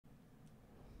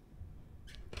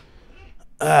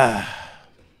All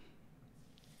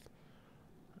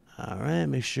right,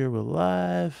 make sure we're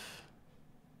live.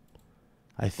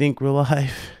 I think we're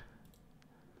live.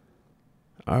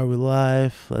 Are we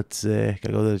live? Let's see.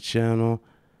 Gotta go to the channel.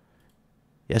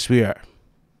 Yes, we are.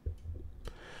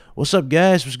 What's up,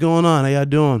 guys? What's going on? How y'all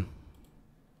doing?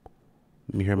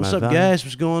 Let me hear my volume. What's up, guys?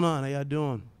 What's going on? How y'all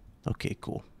doing? Okay,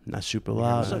 cool. Not super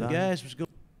loud. What's up, guys? What's going?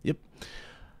 Yep.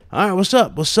 All right. What's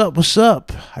up? What's up? What's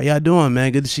up? How y'all doing,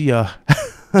 man? Good to see y'all.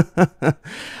 All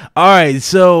right.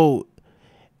 So,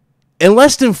 in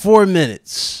less than 4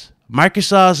 minutes,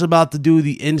 Microsoft's about to do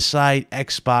the Inside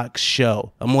Xbox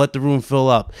show. I'm gonna let the room fill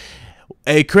up.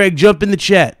 Hey, Craig, jump in the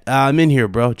chat. I'm in here,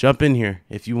 bro. Jump in here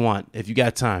if you want. If you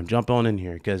got time, jump on in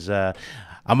here because I'm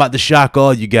about to shock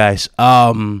all you guys.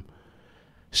 Sony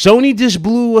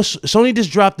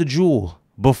just dropped the Jewel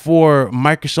before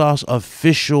Microsoft's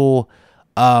official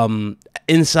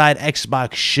Inside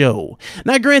Xbox show.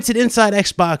 Now, granted, Inside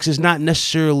Xbox is not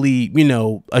necessarily,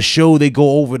 a show they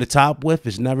go over the top with.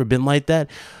 It's never been like that.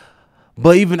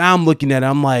 But even I'm looking at it,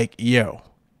 I'm like, yo.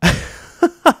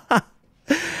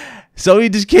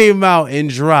 Sony just came out and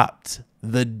dropped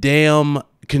the damn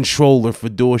controller for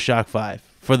DualShock 5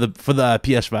 for the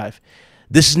PS5.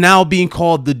 This is now being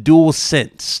called the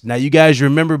DualSense. Now, you guys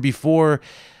remember before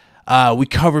we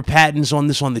covered patents on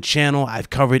this on the channel. I've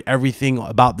covered everything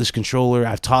about this controller.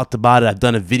 I've talked about it. I've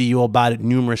done a video about it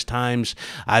numerous times.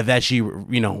 I've actually,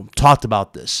 talked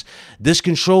about this. This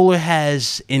controller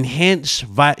has enhanced,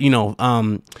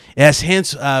 it has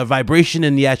enhanced vibration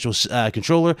in the actual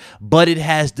controller, but it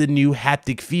has the new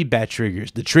haptic feedback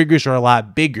triggers. The triggers are a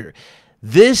lot bigger.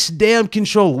 This damn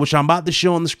controller, which I'm about to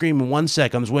show on the screen in 1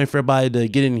 sec. I'm just waiting for everybody to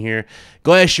get in here.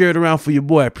 Go ahead, share it around for your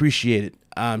boy. I appreciate it.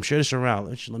 Share this around.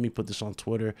 Let me put this on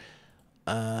Twitter.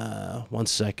 1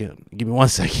 second. Give me 1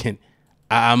 second.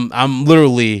 I'm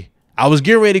literally, I was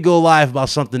getting ready to go live about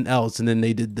something else, and then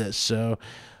they did this. So,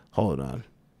 hold on.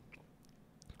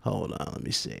 Let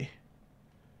me see.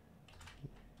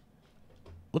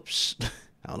 Whoops.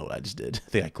 I don't know what I just did. I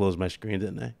think I closed my screen,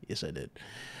 didn't I? Yes, I did.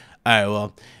 All right.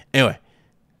 Well, anyway.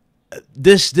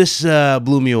 This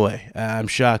blew me away. I'm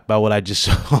shocked by what I just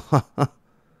saw.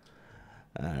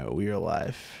 All right, we are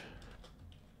live.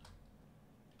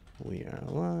 We are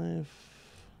live.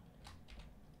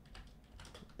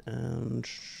 And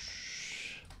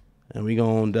we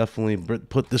gonna definitely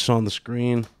put this on the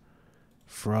screen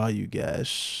for all you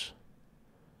guys.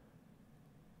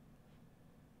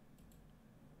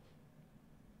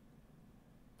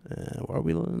 Where are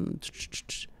we?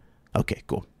 Okay,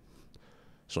 cool.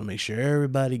 So make sure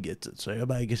everybody gets it. So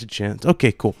everybody gets a chance.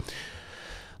 Okay, cool.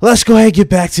 Let's go ahead and get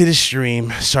back to the stream.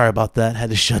 Sorry about that. Had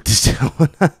to shut this down.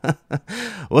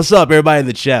 What's up, everybody in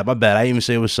the chat? My bad. I didn't even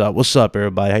say what's up. What's up,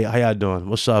 everybody? How y'all doing?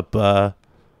 What's up,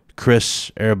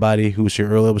 Chris? Everybody who was here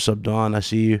earlier. What's up, Dawn? I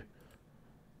see you.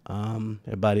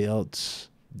 Everybody else.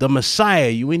 The Messiah,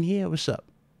 you in here? What's up?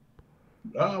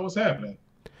 What's happening?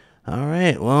 All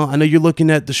right. Well, I know you're looking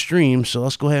at the stream, so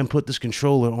let's go ahead and put this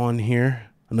controller on here.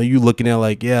 I know you're looking at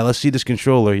like, yeah, let's see this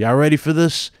controller. Y'all ready for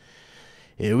this?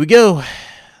 Here we go.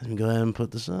 Let me go ahead and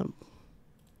put this up.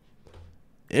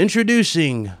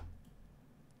 Introducing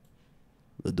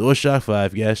the DualShock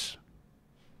 5, guys.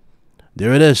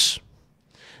 There it is.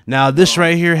 Now, this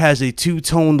right here has a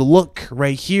two-toned look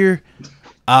right here.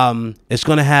 It's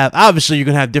going to have, obviously, you're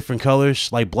going to have different colors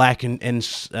like black and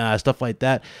stuff like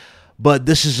that. But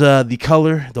this is the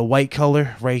color, the white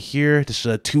color right here. This is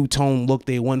a two-tone look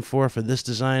they went for this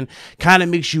design. Kind of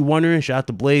makes you wondering. Shout out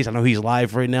to Blaze. I know he's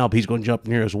live right now, but he's going to jump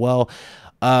in here as well.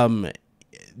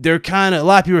 They're kind of, a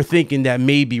lot of people are thinking that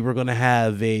maybe we're going to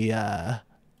have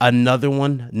another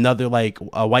like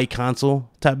a white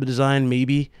console type of design,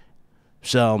 maybe.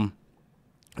 So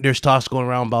there's talks going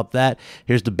around about that.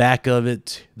 Here's the back of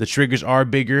it. The triggers are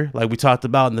bigger, like we talked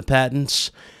about in the patents.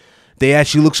 They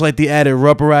actually looks like they added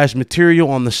rubberized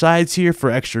material on the sides here for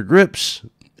extra grips.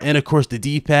 And, of course, the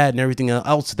D-pad and everything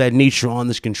else of that nature on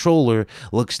this controller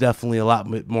looks definitely a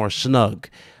lot more snug.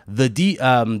 The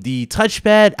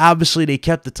touchpad, obviously they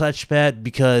kept the touchpad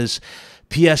because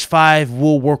PS5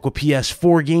 will work with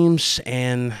PS4 games.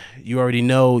 And you already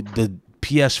know the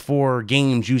PS4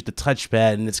 games use the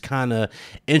touchpad, and it's kind of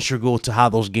integral to how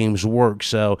those games work.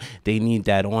 So they need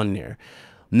that on there.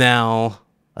 Now,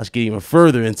 let's get even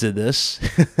further into this.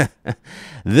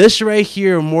 This right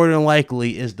here, more than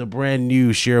likely, is the brand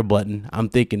new share button. I'm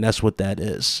thinking that's what that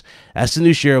is. That's the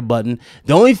new share button.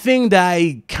 The only thing that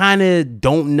I kind of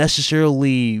don't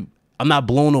necessarily, I'm not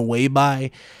blown away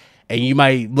by, and you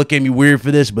might look at me weird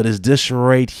for this, but is this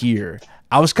right here.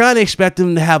 I was kind of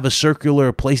expecting to have a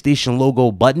circular PlayStation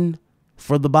logo button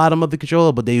for the bottom of the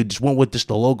controller, but they just went with just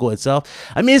the logo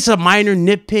itself. I mean, it's a minor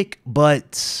nitpick,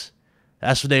 but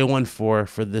that's what they went for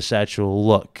this actual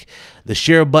look. The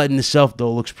share button itself,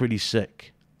 though, looks pretty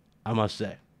sick, I must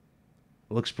say.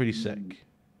 It looks pretty sick.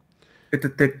 It's a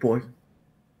thick boy.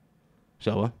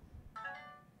 So what?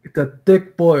 It's a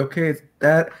thick boy, okay? It's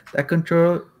that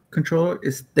controller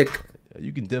is thick.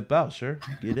 You can dip out, sir.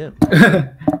 Get in.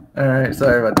 All right,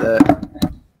 sorry about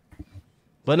that.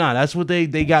 But nah, that's what they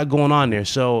got going on there.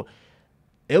 So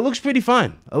it looks pretty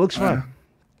fun. It looks fun.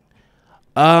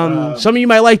 Some of you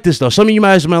might like this though. Some of you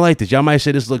might like this. Y'all might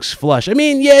say this looks flush. I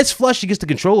mean, yeah, it's flush against the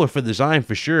controller for design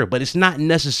for sure, but it's not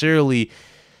necessarily.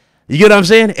 You get what I'm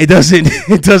saying? It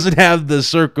doesn't have the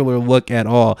circular look at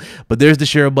all. But there's the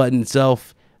share button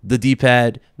itself, the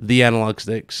D-pad, the analog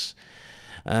sticks.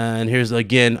 And here's,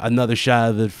 again, another shot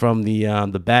of it from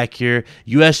the back here.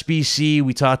 USB-C,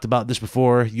 we talked about this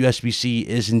before. USB-C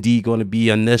is indeed going to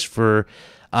be on this for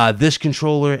this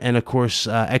controller and, of course,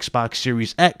 Xbox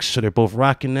Series X. So they're both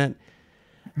rocking that.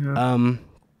 Yeah.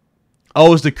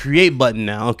 Oh, it's the create button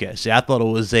now. Okay, see, I thought it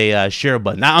was a share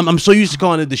button. Now, I'm so used to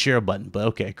calling it the share button, but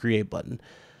okay, create button.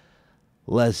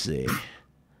 Let's see.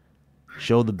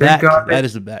 Show the back. That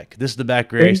is the back. This is the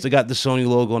back right here. Still got the Sony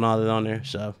logo and all that on there.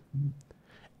 So,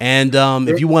 and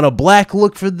if you want a black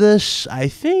look for this, I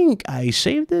think I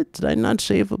saved it. Did I not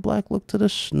save a black look to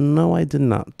this? No, I did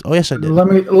not. Oh, yes, I did. Let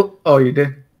me. Oh, you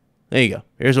did. There you go.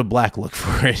 Here's a black look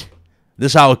for it.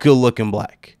 This is how it could look in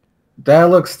black. That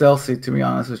looks stealthy, to be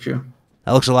honest with you.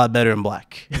 That looks a lot better in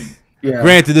black. Yeah.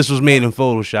 Granted, this was made in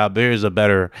Photoshop, but here's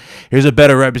a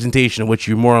better representation of what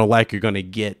you're more likely going to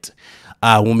get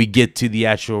when we get to the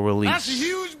actual release. That's a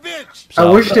huge bitch. So,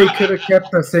 I wish they could have kept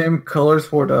the same colors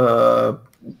for the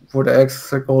X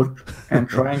circle and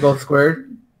triangle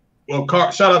squared. Well,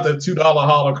 shout out to $2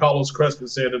 holler. Carlos Crespo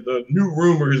said that the new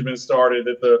rumor has been started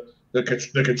that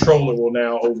the controller will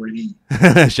now overheat.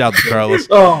 Shout out to Carlos.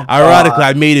 Ironically,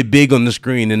 I made it big on the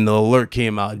screen, and the alert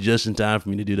came out just in time for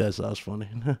me to do that, so that was funny.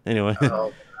 Anyway,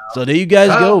 so there you guys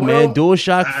go, man.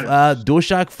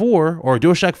 DualShock 4 or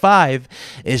DualShock 5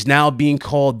 is now being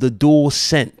called the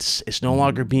DualSense. It's no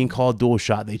longer being called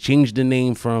DualShock. They changed the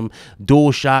name from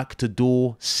DualShock to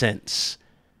DualSense.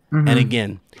 And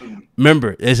again,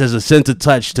 remember, this has a sense of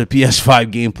touch to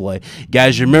PS5 gameplay.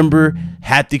 Guys, remember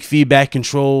haptic feedback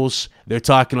controls. They're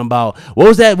talking about what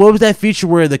was that feature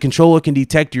where the controller can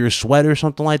detect your sweat or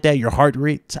something like that, your heart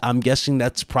rate? I'm guessing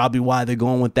that's probably why they're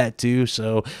going with that too.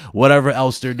 So whatever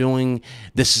else they're doing,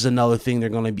 this is another thing they're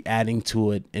going to be adding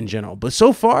to it in general. But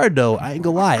so far though, I ain't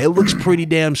gonna lie, it looks pretty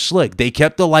damn slick. They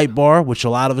kept the light bar, which a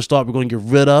lot of us thought we're going to get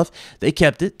rid of. They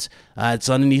kept it. It's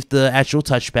underneath the actual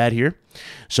touchpad here.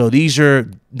 So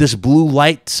this blue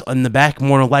light on the back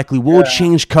more than likely will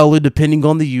change color depending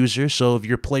on the user. So if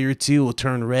you're player 2, it will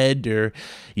turn red or,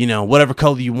 whatever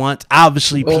color you want.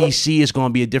 Obviously, PC is going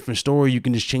to be a different story. You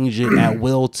can just change it at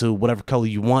will to whatever color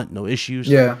you want. No issues.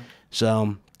 Yeah.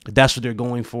 So that's what they're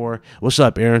going for. What's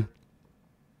up, Aaron?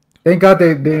 Thank God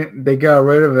they got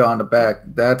rid of it on the back.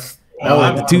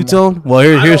 The two-tone? Well,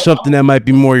 here's something that might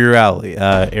be more your alley,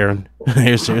 Aaron.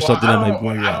 Here's something that might be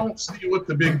more your alley. I don't see what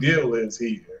the big deal is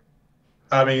here.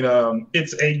 I mean,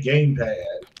 it's a gamepad.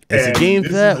 It's a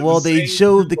gamepad? Well, they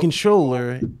showed the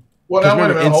controller. Well,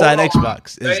 remember, inside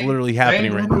Xbox is literally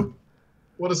happening right now.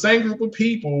 Well, the same group of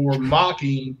people were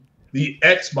mocking the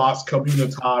Xbox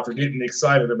community for getting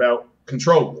excited about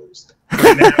controllers.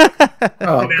 Now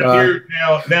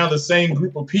the same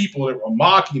group of people that were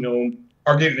mocking them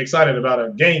are getting excited about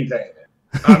a gamepad.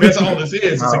 That's all this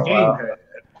is. It's a gamepad.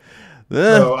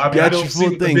 So, I don't see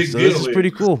what the big deal is. This is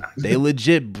pretty cool. They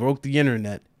legit broke the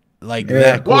internet that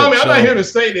quick. Well, I'm not here to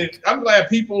say that I'm glad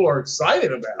people are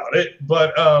excited about it,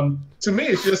 but to me,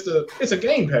 it's a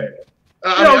gamepad.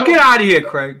 Get out of here,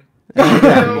 Craig.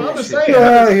 I'm just saying. Get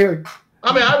out of here.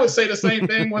 I mean, I would say the same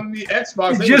thing when the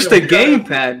Xbox. It's just a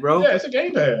gamepad, bro. Yeah, it's a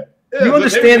gamepad. Yeah, you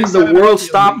understand that the world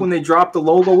stopped when they dropped the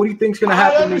logo? What do you think's going to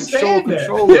happen when they show a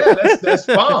controller? Yeah, that's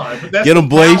fine. But that's get him,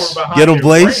 Blaze. Get him,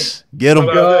 Blaze. Get him.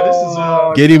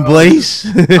 Get him, Blaze.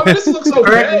 I mean, this looks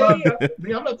okay.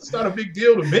 It's not a big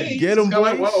deal to me. Get him, Blaze.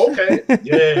 Like, well, okay.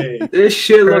 Yay. This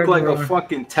shit look like a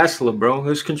fucking Tesla, bro.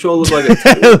 This controller looks like a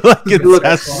Tesla. It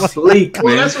looks sleek, man.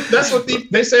 Well, that's what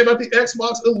they say about the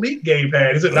Xbox Elite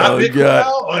gamepad. Is it not big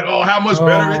now? Like, how much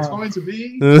better it's going to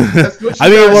be? I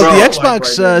mean, the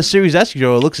Xbox Series S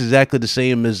controller looks exactly the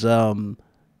same as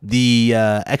the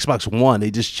Xbox One.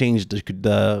 They just changed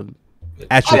the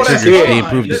actual triggers. They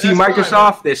improved it. See,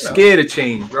 Microsoft, they're scared of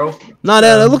change, bro. No,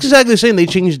 it looks exactly the same. They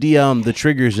changed the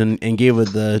triggers and gave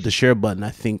it the share button, I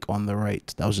think, on the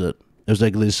right. That was it.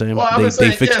 exactly the same. Well, I was they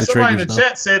saying, fixed yeah, the somebody in the triggers now.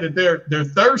 chat said that they're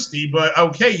thirsty, but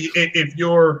okay, if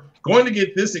you're going to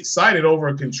get this excited over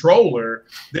a controller,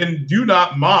 then do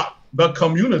not mock the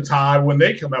community when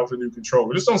they come out with a new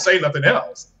controller. Just don't say nothing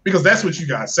else, because that's what you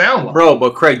guys sound like. Bro,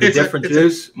 but Craig, the difference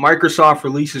is Microsoft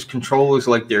releases controllers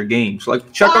like their games.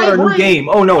 Like, check out our new game.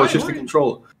 Oh, no, it's just a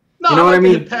controller. No, you know what I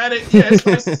mean? Hepatic, yeah, it's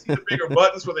nice to see the bigger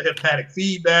buttons for the hepatic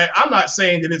feedback. I'm not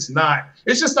saying that it's not.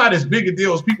 It's just not as big a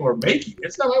deal as people are making.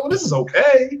 It's not like, well, this is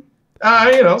okay.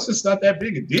 It's just not that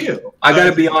big a deal. I got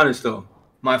to be honest, though.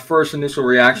 My first initial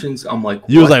reactions, I'm like,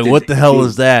 you was like, what the hell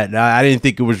is that? I didn't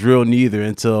think it was real neither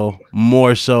until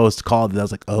more so it's called it. I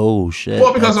was like, oh shit.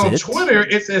 Well, because on Twitter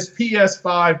it says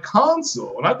PS5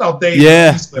 console, and I thought they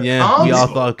released the console. We all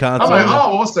thought console. I'm like,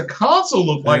 oh, what's the console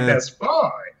look like? That's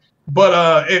fine.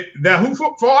 But now,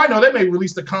 for all I know, they may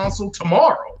release the console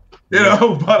tomorrow.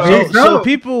 But so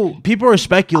people are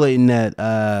speculating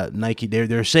that Nike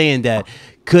they're saying that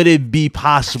could it be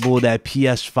possible that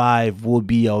PS5 will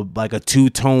be like a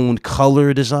two-tone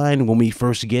color design when we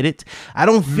first get it? I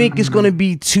don't think it's going to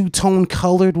be two-tone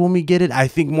colored when we get it. I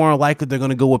think more likely they're going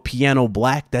to go with piano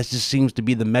black. That just seems to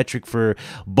be the metric for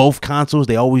both consoles.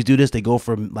 They always do this. They go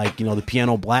for the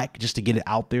piano black just to get it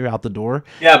out the door.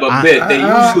 Yeah, but they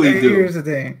usually do. Here's the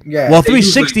thing. Yeah. Well,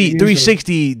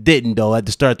 360 didn't though at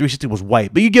the start. 360 was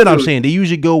white. But you get what I'm saying. They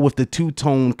usually go with the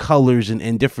two-tone colors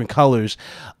and different colors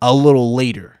a little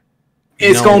later.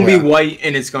 It's going to be white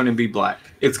and it's going to be black.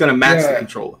 It's going to match the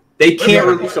controller. They can't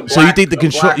release a black. So you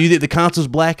think the console's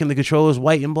black and the controller's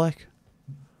white and black?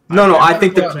 No. I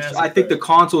think the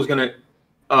console is going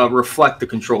to reflect the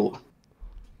controller.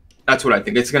 That's what I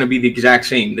think. It's going to be the exact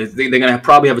same. They're going to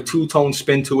probably have a two-tone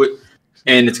spin to it,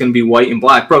 and it's going to be white and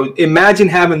black. Bro, imagine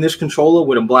having this controller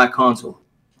with a black console.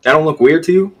 That don't look weird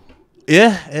to you?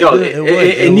 Yeah.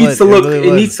 It needs to look.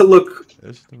 It needs to look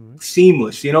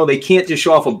seamless. They can't just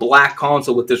show off a black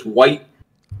console with this white,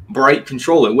 bright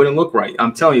controller. It wouldn't look right.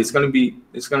 I'm telling you, it's gonna be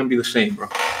the same, bro.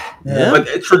 Yeah.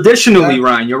 But traditionally,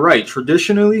 Ryan, you're right.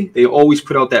 Traditionally, they always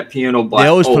put out that piano black. They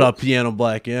always put out piano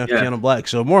black, piano black.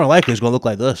 So more likely, it's gonna look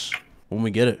like this when we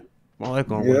get it. More likely,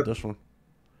 gonna look like this one.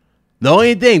 The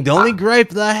only gripe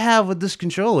that I have with this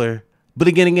controller. But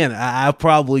again, I'll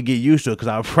probably get used to it because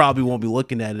I probably won't be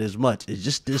looking at it as much. It's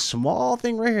just this small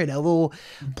thing right here, that little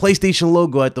PlayStation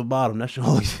logo at the bottom. That's the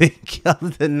only thing. Other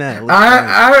than that,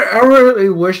 I really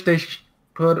wish they should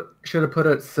have put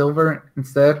it silver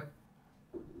instead.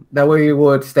 That way it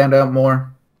would stand out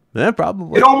more. Yeah,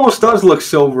 probably. It almost does look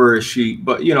silverish,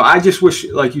 but I just wish,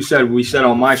 like you said, we said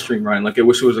on my stream, Ryan, like I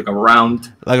wish it was like a round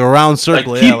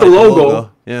circle. Keep the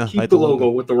logo. Yeah, keep the logo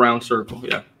with the round circle.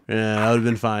 Yeah. Yeah, that would have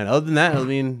been fine. Other than that,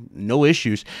 no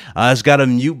issues. It's got a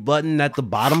mute button at the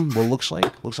bottom. What looks like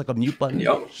a mute button.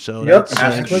 Yep. So that's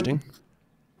interesting.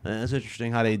 That's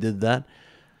interesting how they did that.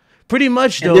 Pretty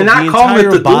much though, they're not calling it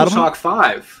the DualShock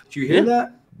 5. Did you hear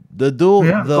that?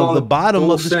 The bottom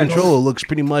of this controller looks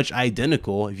pretty much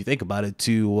identical if you think about it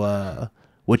to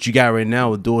what you got right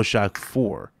now with DualShock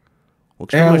 4.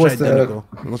 Looks pretty much identical.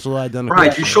 Looks a little identical. Right,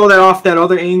 did you show that off that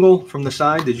other angle from the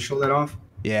side? Did you show that off?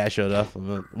 Yeah, I showed off.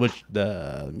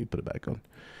 Let me put it back on.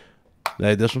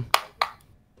 This one?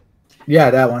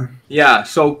 Yeah, that one. Yeah,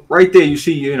 so right there you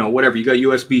see, whatever. You got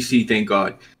USB-C, thank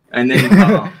God. And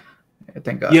then,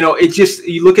 thank God. It just,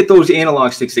 you look at those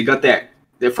analog sticks, they got that.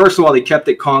 First of all, they kept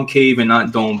it concave and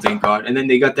not dome, thank God. And then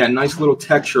they got that nice little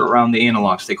texture around the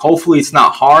analog stick. Hopefully it's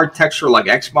not hard texture like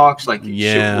Xbox, like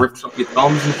shit rips up your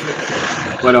thumbs and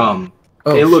shit. But,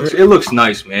 it looks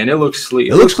nice, man. It looks sleek.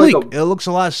 It looks sleek. It looks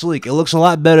a lot sleek. It looks a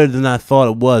lot better than I thought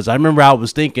it was. I remember I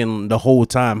was thinking the whole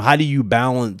time, how do you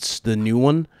balance the new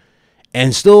one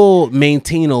and still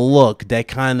maintain a look that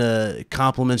kind of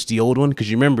complements the old one? Because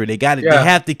you remember they got it. Yeah. They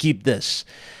have to keep this.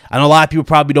 I know a lot of people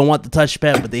probably don't want the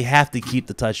touchpad, but they have to keep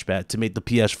the touchpad to make the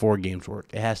PS4 games work.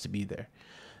 It has to be there.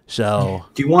 So,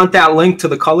 do you want that link to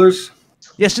the colors?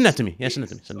 Yeah, send that to me.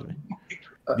 Send it to me.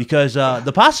 Because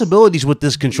the possibilities with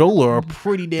this controller are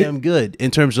pretty damn good in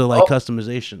terms of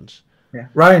customizations. Yeah.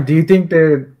 Ryan, do you think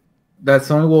that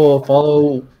Sony will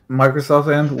follow Microsoft's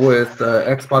end with the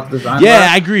Xbox design? Yeah,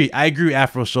 I agree,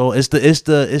 Afro Soul.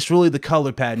 It's really the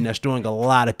color pattern that's throwing a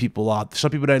lot of people off.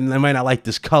 Some people they might not like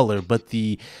this color, but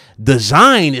the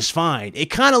design is fine. It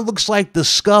kind of looks like the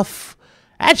scuff.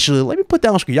 Actually, let me put that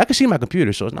on screen. I can see my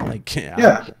computer, so it's not like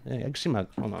I can see my.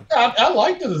 Hold on. I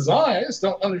like the design. I just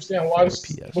don't understand why this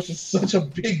is such a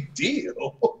big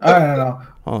deal. I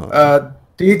don't know.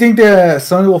 Do you think that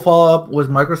Sony will follow up with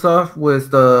Microsoft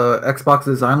with the Xbox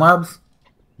Design Labs?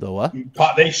 The what?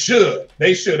 They should.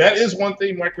 That is one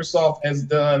thing Microsoft has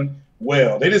done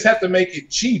well. They just have to make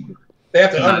it cheaper. They have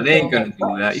to. They ain't gonna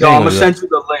do that. Yo, I'm gonna send you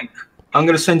the link. I'm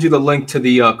gonna send you the link to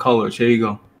the colors. Here you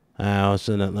go. I'll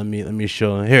send it. Let me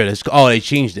show. Here it is. Oh, they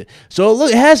changed it. So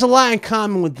look, it has a lot in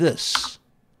common with this.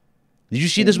 Did you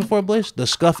see this before, Blaze? The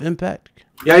Scuff Impact.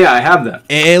 Yeah, I have that.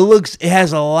 It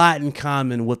has a lot in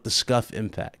common with the Scuff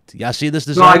Impact. Y'all see this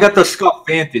design? No, I got the Scuff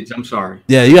Vantage. I'm sorry.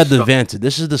 Yeah, you got the Vantage.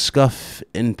 This is the Scuff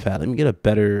Impact. Let me get a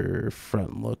better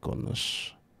front look on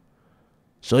this.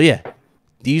 So yeah,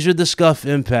 these are the Scuff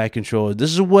Impact controllers.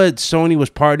 This is what Sony was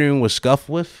partnering with Scuff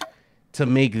with to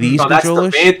make these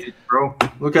controllers. That's the Vantage, bro.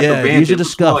 Look at the Vantage. These are the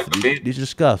Scuff. These are the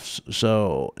Scuffs.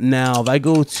 So now if I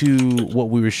go to what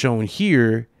we were showing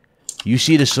here, you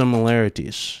see the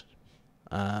similarities.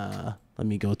 Let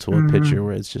me go to a picture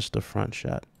where it's just the front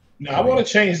shot. Now I want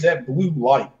to change that blue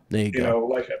light. There you go. Know,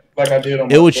 like I did on.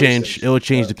 It will change. It will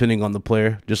change depending on the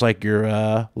player, just like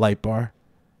your light bar.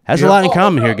 Has a lot in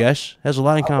common here, guys. Has a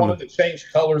lot in common. I wanted to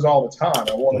change colors all the time.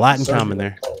 I wanted a lot in common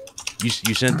there. You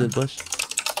sent it, Bliss?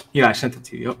 Yeah, I sent it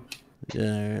to you. Yep.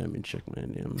 Yeah, let me check my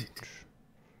name.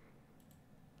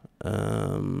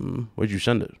 Where'd you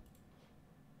send it?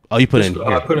 Oh, you put it in here.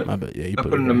 I put it. My bad. Yeah, you I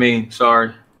put it in the main.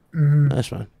 Sorry. That's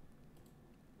fine.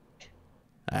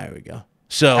 There we go.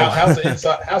 So how's the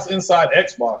inside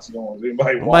Xbox going?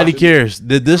 Nobody cares.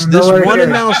 This one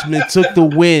announcement took the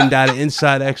wind out of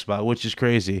inside Xbox, which is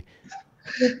crazy.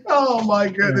 Oh my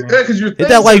goodness! Hit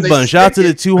that like button. Shout out to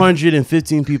the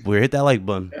 215 people here. Hit that like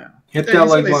button. Yeah. Hit that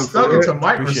like button. They stuck it to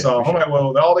Microsoft. I'm like,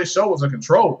 well, all they show was a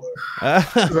controller.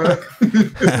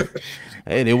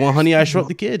 Hey, they want Honey I Shrunk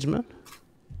the Kids, man.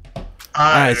 All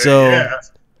right, so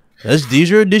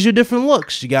these are different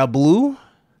looks. You got blue,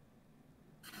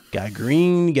 got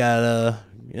green, you got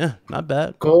yeah, not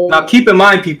bad. Gold. Now keep in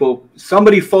mind, people,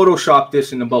 somebody photoshopped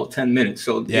this in about 10 minutes.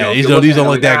 So yeah, these don't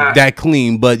look that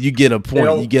clean, but you get a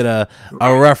point. You get a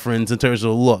reference in terms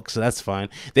of look, so that's fine.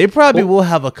 They probably will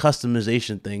have a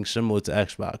customization thing similar to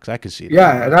Xbox. I can see that.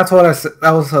 Yeah, that's what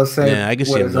I was saying. Yeah, I can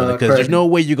see it because there's no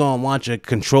way you're gonna launch a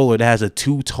controller that has a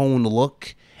two-tone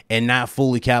look and not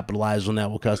fully capitalize on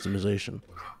that with customization.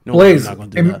 No way, you're not gonna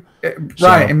do that.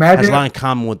 Right, imagine has a lot in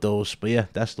common with those, but yeah,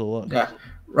 that's the look. Yeah.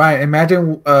 Right.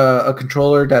 Imagine a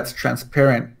controller that's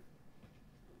transparent.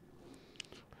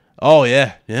 Oh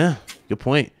yeah, good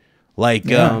point. Like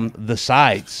the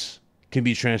sides can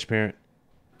be transparent.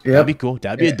 Yeah, that'd be cool.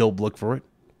 That'd be a dope look for it.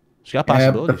 It's got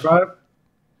possibilities.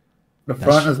 The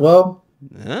front as well.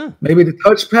 Yeah. Maybe the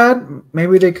touchpad.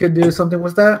 Maybe they could do something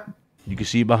with that. You can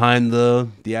see behind the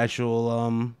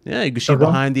actual you can see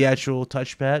behind the actual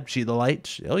touchpad. See the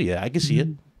lights. Oh yeah, I can see it.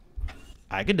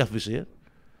 I can definitely see it.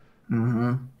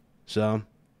 So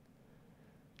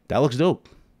that looks dope.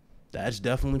 That's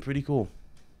definitely pretty cool.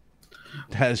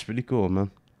 That is pretty cool, man.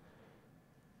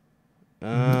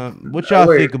 What y'all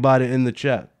think about it in the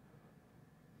chat?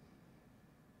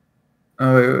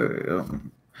 How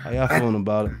y'all feeling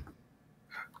about it?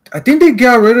 I think they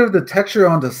got rid of the texture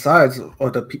on the sides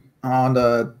or on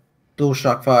the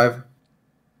DualShock 5.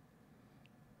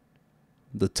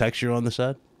 The texture on the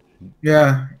side?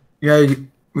 Yeah.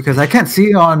 Because I can't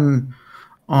see on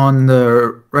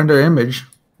the render image.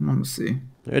 Let me see.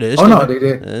 There it is. Oh no, they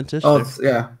did.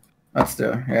 Yeah, that's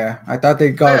there. Yeah, I thought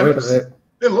they got rid of it.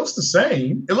 It looks the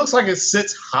same. It looks like it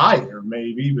sits higher,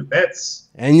 maybe, but that's.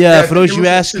 And for those you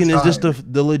asking, is this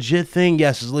the legit thing?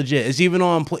 Yes, it's legit. It's even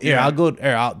on. Here, I'll go.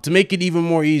 To make it even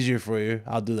more easier for you,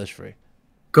 I'll do this for you.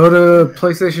 Go to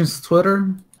PlayStation's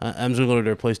Twitter. I'm just gonna go to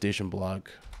their PlayStation blog.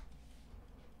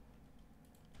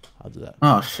 I'll do that.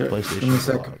 Oh shit! PlayStation Give me a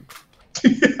second.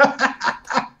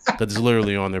 Because it's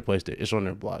literally on their PlayStation. It's on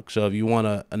their blog. So if you want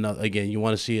you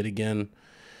want to see it again,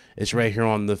 it's right here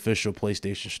on the official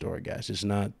PlayStation Store, guys. It's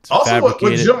not also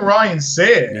fabricated. What Jim Ryan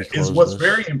said is what's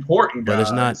very important,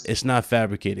 guys. But it's not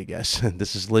fabricated, guys.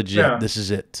 This is legit. Yeah. This is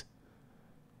it.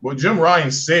 What Jim Ryan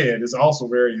said is also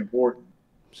very important.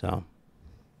 So.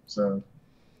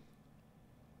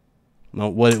 No,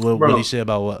 what did he say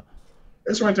about what?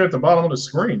 It's right there at the bottom of the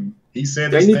screen. He said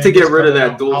they need to get rid of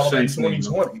that DualSense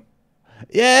 2020.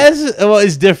 Yeah,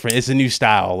 it's different. It's a new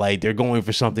style. Like they're going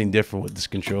for something different with this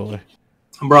controller.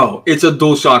 Bro, it's a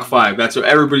DualShock 5. That's what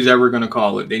everybody's ever gonna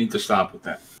call it. They need to stop with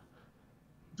that.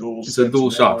 It's a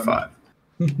DualShock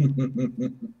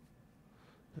 5.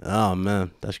 Oh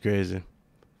man, that's crazy.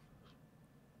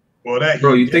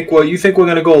 Well, you think we're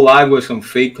gonna go live with some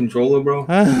fake controller, bro?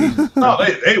 No,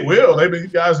 they will. You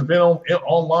guys have been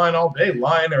online all day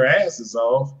lying their asses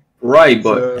off. Right,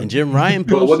 but and Jim Ryan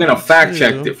posted. We're gonna fact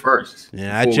check it first.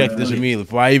 Yeah, I checked this immediately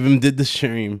before I even did the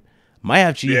stream. Might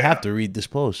actually have to read this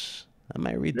post. I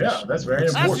might read this. Yeah, that's very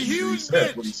important.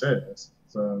 What he says.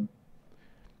 So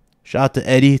Shout out to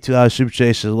Eddie, $2 super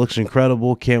chase. It looks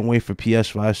incredible. Can't wait for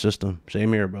PS5 system.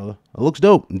 Same here, brother. It looks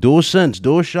dope. DualSense,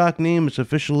 DualShock name is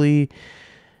officially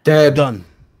done.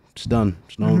 It's done.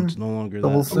 It's no longer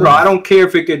that. Bro, I don't care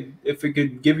if it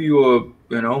could give you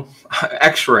a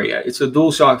X-ray. It's a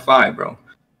DualShock 5, bro.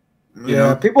 You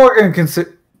know? People are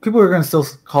gonna still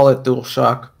call it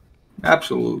DualShock.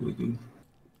 Absolutely, dude.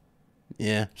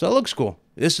 Yeah, so it looks cool.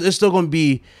 It's still gonna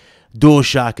be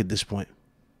DualShock at this point.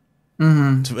 Or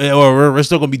we're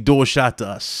still gonna be DualShock to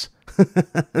us.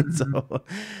 So,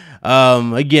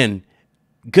 again,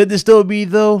 could this still be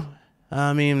though?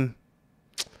 I mean,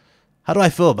 how do I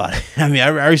feel about it? I mean, I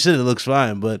already said it looks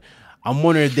fine, but I'm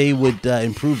wondering if they would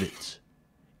improve it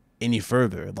any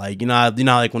further. Like, you know,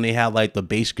 like when they have like the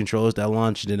base controllers that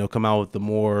launch, and then they'll come out with the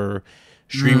more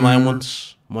streamlined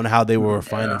ones. I wonder how they will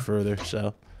refine it further.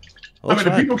 So, I mean,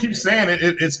 the people keep saying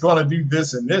it's going to do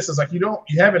this and this. It's like you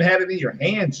haven't had it in your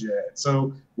hands yet.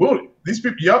 So, these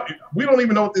people, we don't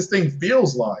even know what this thing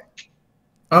feels like.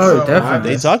 Oh, so, definitely.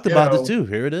 They talked about it too.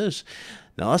 Here it is.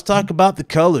 Now let's talk about the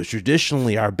colors.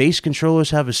 Traditionally, our base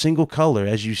controllers have a single color,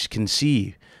 as you can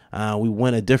see. We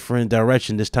went a different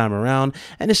direction this time around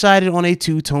and decided on a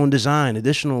two-tone design.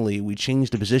 Additionally, we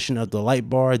changed the position of the light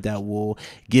bar that will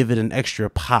give it an extra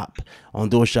pop. On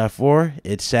DualShock 4,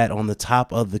 it sat on the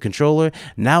top of the controller.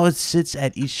 Now it sits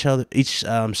at each side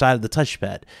of the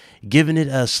touchpad, giving it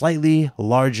a slightly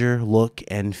larger look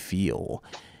and feel.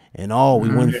 In all, we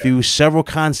went through several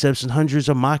concepts and hundreds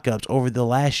of mock-ups over the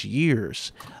last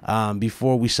years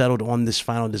before we settled on this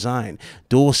final design.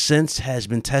 DualSense has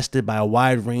been tested by a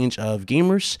wide range of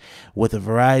gamers with a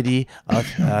variety of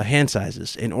hand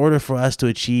sizes in order for us to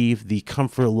achieve the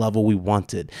comfort level we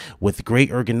wanted. With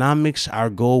great ergonomics, our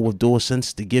goal with DualSense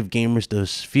is to give gamers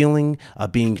this feeling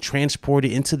of being transported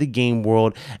into the game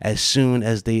world as soon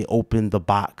as they open the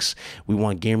box. We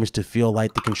want gamers to feel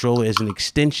like the controller is an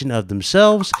extension of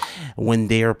themselves when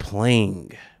they are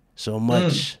playing, so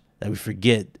much that we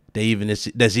forget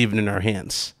that's even in our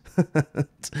hands.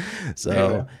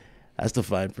 So that's the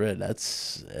fine print.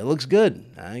 It looks good.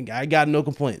 I got no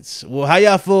complaints. Well, how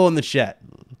y'all feel in the chat?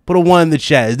 Put a 1 in the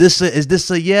chat. Is this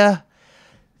a yeah?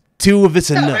 2 if it's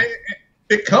a no.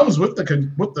 It comes with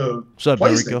the What's up,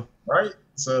 Enrico? Right?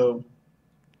 So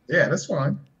yeah, that's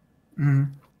fine.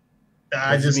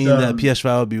 I just mean that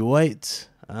PS5 would be white.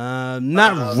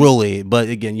 Not really, but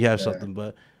again, you have something.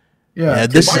 But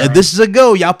this is a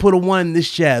go. Y'all put a 1 in this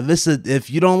chat. If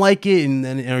you don't like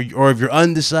it, or if you're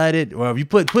undecided, or if you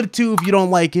put a 2 if you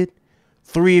don't like it,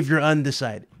 3 if you're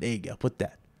undecided. There you go. Put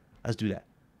that. Let's do that.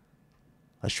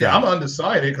 Let's try. Yeah, I'm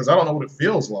undecided because I don't know what it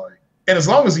feels like. And as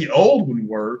long as the old one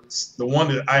works, the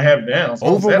one that I have now,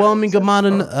 overwhelming amount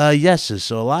of yeses.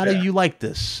 So a lot of you like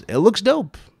this. It looks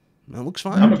dope. It looks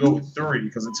fine. I'm gonna go with 3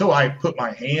 because until I put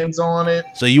my hands on it.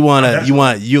 So you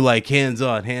like hands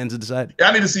on, hands decided.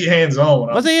 I need to see hands on.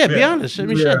 I say be honest. I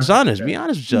mean, it's honest. Be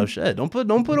honest with yourself. Shit, don't put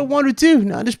a 1 or 2.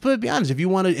 No, just be honest. If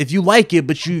you like it,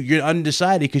 but you're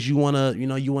undecided because you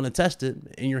wanna test it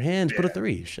in your hands, put a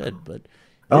 3. Shit, but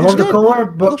I love the color,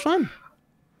 but it looks fun.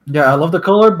 Yeah, I love the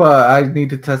color, but I need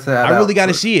to test it out. I really got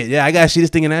to see it. Yeah, I got to see this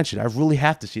thing in action. I really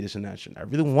have to see this in action. I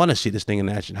really want to see this thing in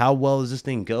action. How well does this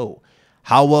thing go?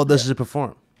 How well does it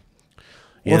perform?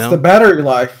 What's the battery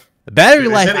life? The battery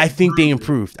life, I think they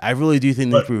improved. I really do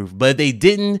think they improved. But if they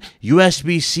didn't,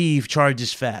 USB-C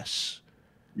charges fast.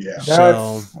 Yeah.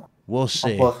 So we'll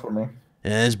see. Plus for me.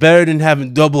 And it's better than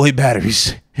having AA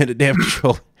batteries in a damn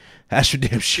controller. That's for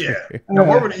damn sure. Yeah. Now,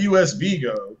 where would the USB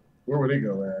go? Where would it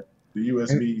go at? The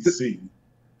USB-C.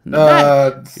 In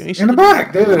the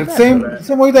back, dude.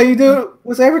 Same way that you do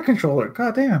with every controller.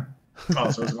 God damn. Oh,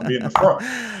 so it's gonna be in the front.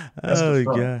 That's the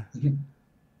front. God.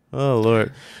 Oh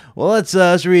Lord. Well,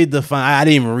 let's read the fine. I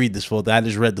didn't even read this full thing. I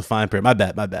just read the fine print. My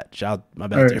bad. My bad to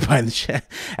everybody in the chat.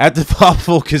 After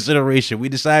thoughtful consideration, we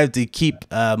decided to keep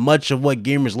much of what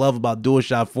gamers love about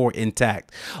DualShock 4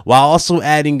 intact, while also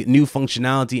adding new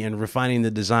functionality and refining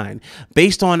the design.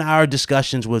 Based on our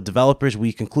discussions with developers,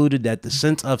 we concluded that the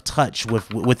sense of touch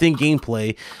within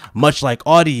gameplay, much like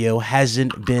audio,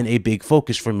 hasn't been a big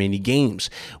focus for many games.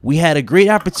 We had a great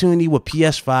opportunity with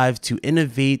PS5 to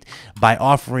innovate by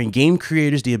offering game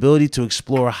creators the ability to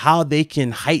explore how they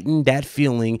can heighten that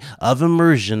feeling of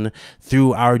immersion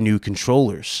through our new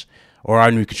controllers.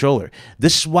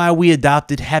 This is why we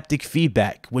adopted haptic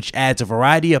feedback, which adds a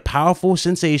variety of powerful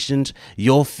sensations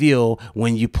you'll feel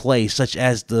when you play, such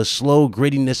as the slow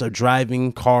grittiness of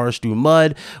driving cars through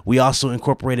mud. We also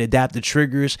incorporated adaptive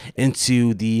triggers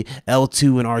into the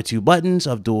L2 and R2 buttons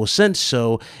of DualSense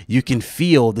so you can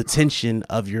feel the tension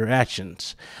of your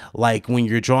actions, like when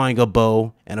you're drawing a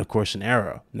bow and of course an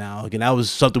arrow. Now, again, that was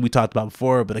something we talked about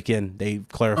before, but again, they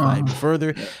clarified it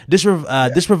further. This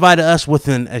provided us with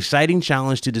an exciting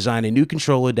challenge to design a new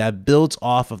controller that builds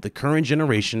off of the current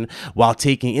generation while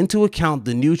taking into account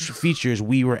the new features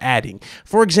we were adding.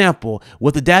 For example,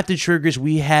 with adaptive triggers,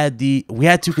 we had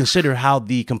to consider how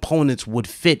the components would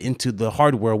fit into the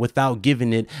hardware without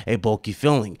giving it a bulky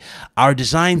feeling. Our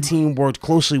design team worked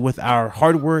closely with our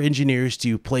hardware engineers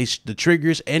to place the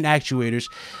triggers and actuators.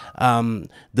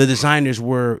 The designers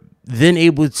were then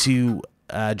able to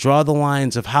draw the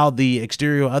lines of how the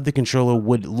exterior of the controller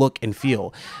would look and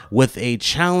feel, with a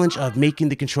challenge of making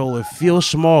the controller feel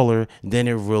smaller than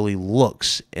it really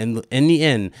looks. And in the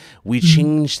end, we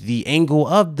changed the angle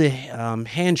of the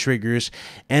hand triggers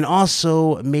and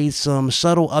also made some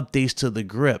subtle updates to the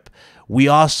grip. We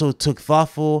also took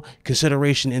thoughtful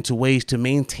consideration into ways to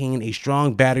maintain a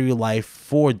strong battery life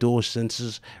for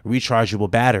DualSense's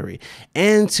rechargeable battery,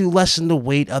 and to lessen the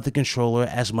weight of the controller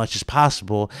as much as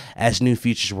possible as new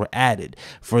features were added.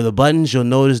 For the buttons, you'll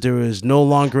notice there is no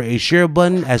longer a share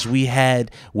button as we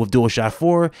had with DualShock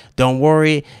 4. Don't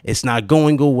worry, it's not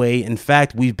going away. In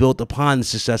fact, we've built upon the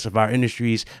success of our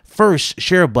industry's first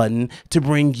share button to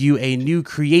bring you a new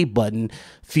create button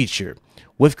feature.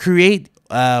 With Create,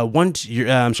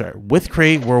 with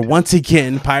Create, we're once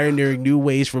again pioneering new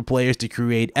ways for players to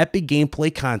create epic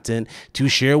gameplay content to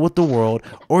share with the world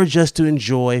or just to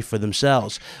enjoy for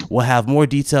themselves. We'll have more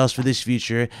details for this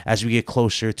feature as we get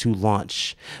closer to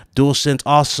launch. DualSense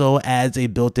also adds a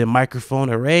built-in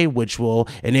microphone array, which will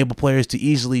enable players to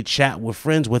easily chat with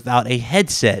friends without a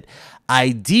headset.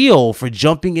 Ideal for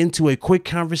jumping into a quick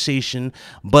conversation,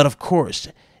 but of course,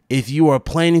 if you are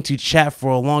planning to chat for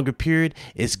a longer period,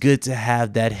 it's good to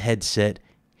have that headset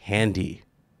handy.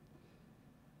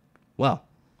 Well,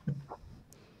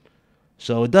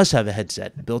 so it does have a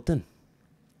headset built in.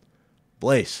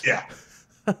 Blaze. Yeah.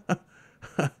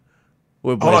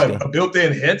 Where Blaze a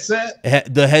built-in headset?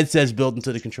 The headset's built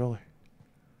into the controller.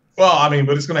 Well, I mean,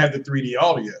 but it's going to have the 3D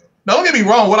audio. Now, don't get me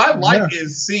wrong. What I like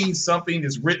is seeing something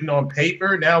that's written on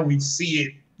paper. Now we see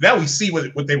it. Now we see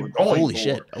what they were going Holy for.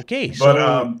 shit. Okay.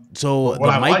 But, so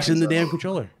the mic's in the damn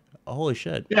controller. Oh, holy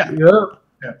shit. Yeah.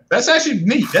 That's actually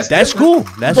neat. That's cool.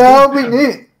 That would be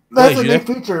neat. That's a neat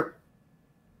feature.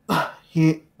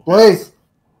 Blaze.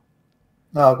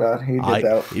 Oh god, he did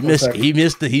that. He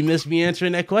missed me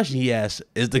answering that question he asked.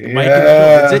 Is the mic in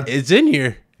the controller? It's in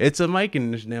here. It's a mic in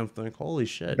this damn thing. Holy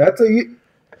shit.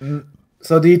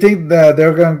 So do you think that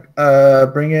they're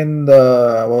gonna bring in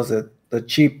the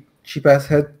cheap ass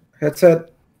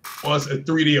headset? Well, it's a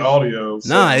 3D audio.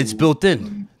 So nah, it's built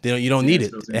in. You don't need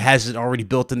it. It has it already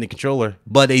built in the controller.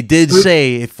 But they did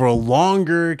say for a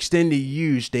longer extended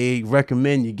use, they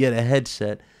recommend you get a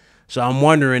headset. So I'm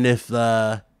wondering if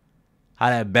how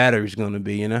that battery's gonna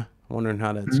be. You know, wondering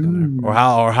how that's gonna or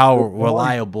how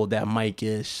reliable that mic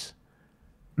is.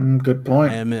 Good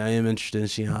point. I am interested in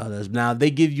seeing how it does. Now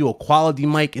they give you a quality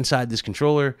mic inside this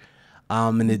controller,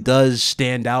 and it does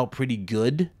stand out pretty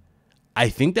good. I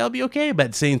think that'll be okay, but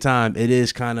at the same time, it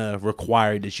is kind of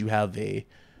required that you have a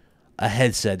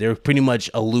headset. They're pretty much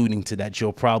alluding to that.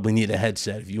 You'll probably need a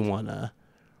headset if you want to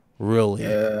really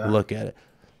look at it.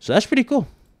 So that's pretty cool.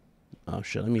 Oh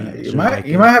shit! Let me. You might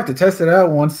have to test it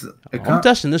out once. I'm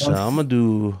testing this out. I'm gonna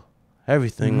do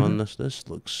everything on this. This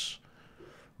looks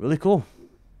really cool.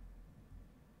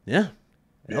 Yeah,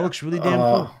 it looks really damn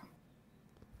cool.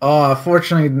 Oh,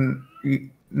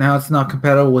 unfortunately, now it's not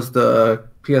compatible with the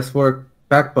PS4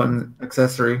 back button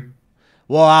accessory.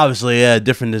 Well, obviously,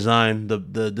 different design.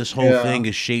 This whole thing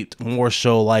is shaped more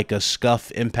so like a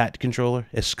SCUF impact controller.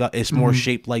 It's more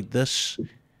shaped like this.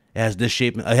 It has this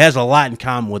shape. It has a lot in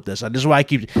common with this. This is why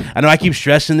I know I keep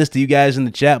stressing this to you guys in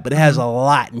the chat, but it has a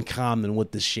lot in common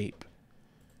with this shape.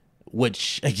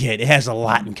 Which again, it has a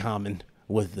lot in common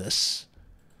with this.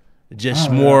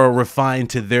 Just more refined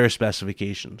to their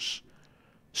specifications.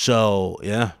 So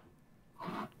yeah.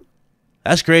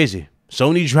 That's crazy.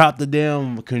 Sony dropped the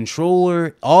damn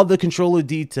controller, all the controller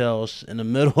details in the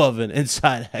middle of an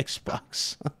inside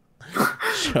Xbox.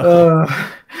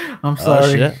 I'm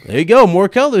sorry. Shit. There you go. More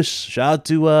colors. Shout out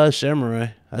to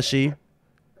Samurai. I see you.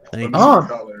 Thank you.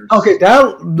 Okay.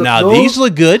 These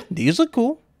look good. These look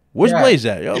cool. Where's Blaze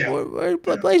at? Yo,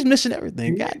 Blaze missing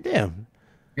everything. Goddamn.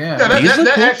 Yeah.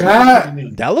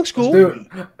 That looks cool.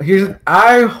 Dude,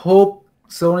 I hope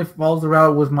Sony follows the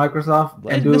route with Microsoft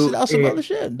and do some other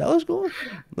shit. That was cool.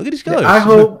 Look at these colors. I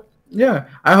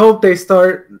hope they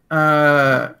start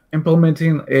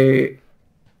implementing a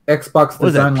Xbox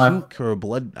design life. Pink or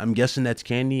blood? I'm guessing that's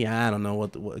candy. I don't know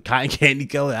what cotton candy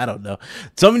color. I don't know.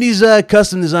 Some of these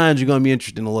custom designs are going to be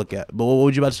interesting to look at. But what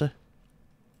would you about to say?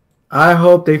 I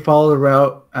hope they follow the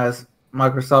route as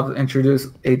Microsoft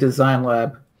introduced a design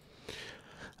lab.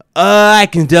 I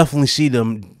can definitely see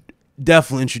them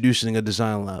introducing a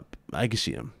design lab. I can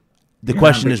see them. The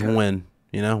question is when.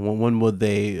 You know, when would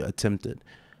they attempt it?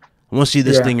 I want to see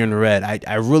this thing in red.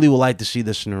 I really would like to see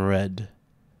this in red.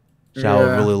 See how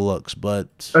it really looks.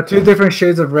 But 2 different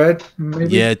shades of red,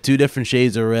 maybe? Yeah, 2 different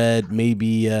shades of red,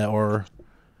 maybe, or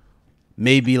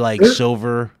maybe like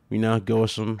silver. You know, go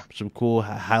with some cool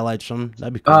highlights.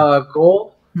 That'd be cool.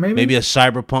 Gold, maybe. Maybe a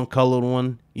cyberpunk colored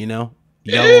one. You know,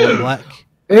 yellow and black.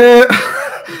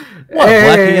 What,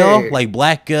 black and yellow? Like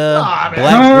black, black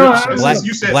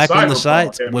on the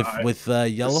sides with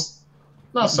yellow?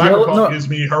 No, Cyberpunk gives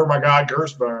me Her My God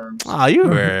Gershburn. Oh,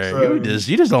 you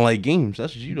just don't like games.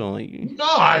 That's what you don't like. No,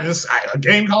 a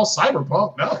game called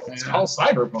Cyberpunk. No, it's called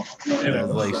Cyberpunk.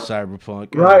 Like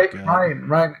Cyberpunk.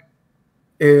 Right.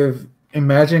 If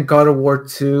imagine God of War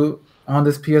 2 on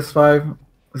this PS5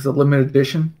 is a limited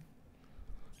edition.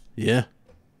 Yeah.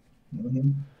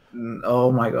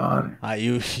 Oh my God!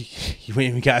 You ain't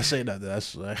even gotta say that.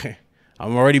 That's like,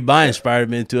 I'm already buying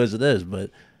Spider-Man 2 as it is, but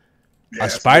a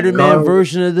Spider-Man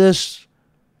version of this,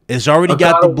 it's already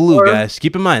got the blue, guys.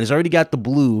 Keep in mind, it's already got the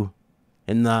blue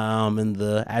in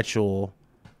the actual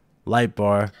light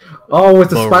bar. Oh, with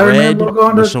the Spider-Man logo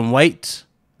on it, with some white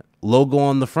logo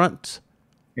on the front.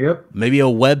 Yep. Maybe a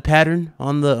web pattern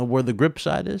on the where the grip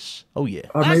side is. Oh yeah.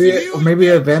 Or maybe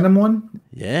a Venom one.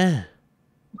 Yeah,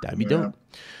 that'd be dope.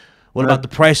 What about the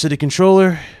price of the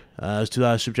controller? It's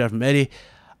 $2 super chat from Eddie.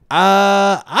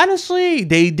 Honestly,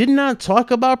 they did not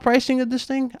talk about pricing of this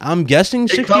thing. I'm guessing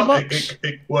 $60.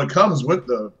 It comes with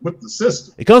the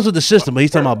system. It comes with the system, but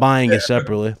he's talking about buying it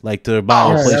separately, like to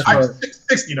buy a replacement.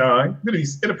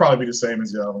 $69. It'll probably be the same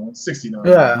as the other one. $69.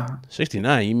 Yeah.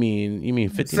 $69. You mean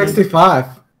 50?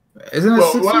 $65. Isn't it?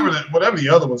 Well, whatever the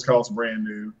other ones cost brand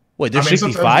new. Wait, they're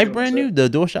 65 brand new. The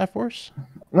DualShock Force.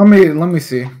 Let me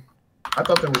see. I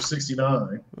thought they were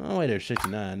 69. Oh wait, they're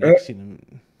 69.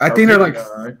 I think they're like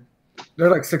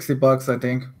 $60. I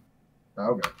think.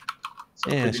 Okay. So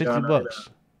yeah, $60.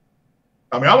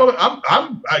 I mean,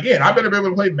 I'm again. I better be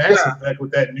able to play Mass Effect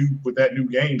with that new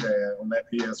game pad on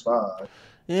that PS5.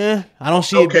 Yeah, I don't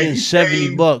see it being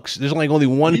 $70. There's only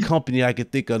one company I could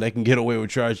think of that can get away with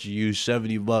charging you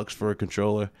 $70 for a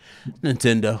controller.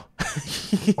 Nintendo.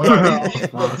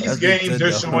 These games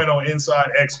they're showing on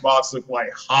Inside Xbox look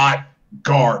like hot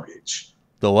garbage.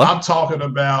 The what? I'm talking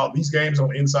about these games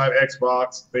on Inside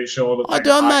Xbox. They show look like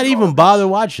I'm not even bother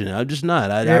watching it. I'm just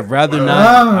not. I'd rather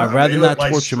not. I'd rather not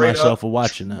torture myself with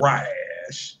watching that.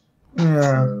 Trash.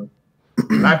 Yeah.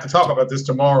 I have to talk about this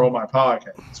tomorrow on my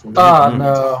podcast.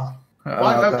 No.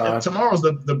 Tomorrow's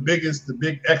the big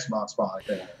Xbox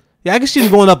podcast. Yeah, I can see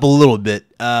them going up a little bit.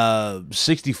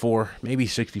 64, maybe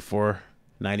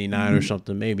 64.99 or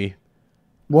something, maybe.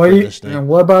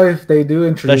 What about if they do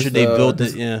introduce? Especially they built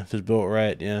it. Yeah, if it's built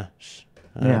right. Yeah,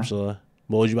 absolutely.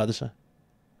 What was you about to say?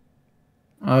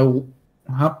 How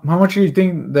much do you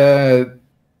think that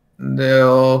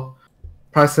they'll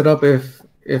price it up if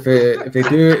they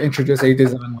do introduce a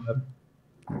design lab?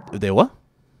 If they what?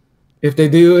 If they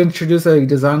do introduce a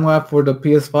design lab for the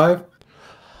PS5?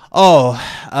 Oh,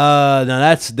 now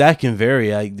that can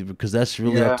vary because that's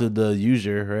really up to the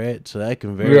user, right? So that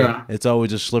can vary. Yeah. It's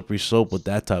always a slippery slope with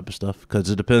that type of stuff because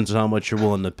it depends on how much you're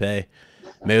willing to pay.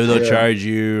 Maybe they'll charge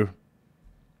you.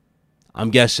 I'm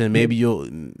guessing maybe you'll.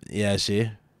 Yeah,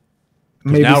 see.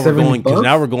 Maybe now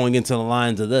we're going into the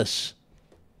lines of this.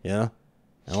 Yeah,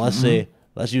 and let's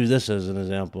use this as an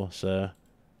example. So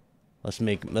let's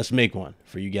make one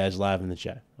for you guys live in the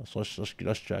chat.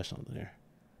 Let's try something here.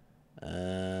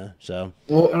 We're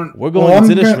going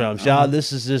into this realm, y'all.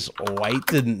 This is just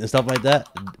white and stuff like that.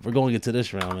 We're going into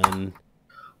this realm, and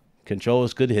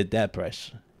controllers could hit that price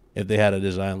if they had a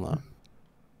design line.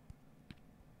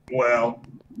 Well,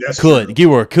 that's could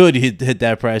hit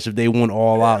that price if they went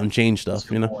all out and change stuff.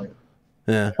 You know. Point.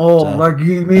 Yeah. Oh, like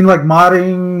you mean like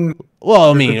modding? Well,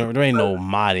 I mean, there ain't no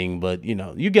modding, but you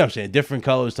know, you get what I'm saying. Different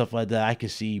colors, stuff like that. I can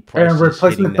see prices. And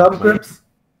replacement thumb grips.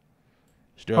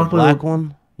 Is there a black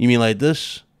one? You mean like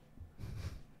this?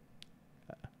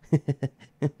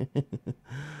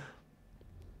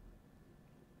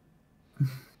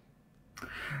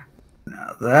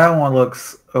 Now that one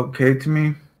looks okay to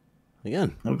me.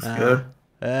 Again, looks good.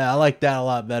 I like that a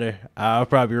lot better. I'll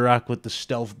probably rock with the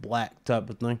stealth black type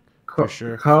of thing for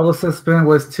sure. Carlos' spin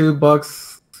was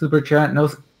 $2 super chat. No,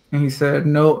 and he said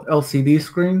no LCD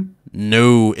screen.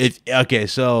 No, okay.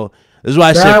 So this is why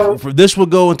I said this will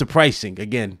go into pricing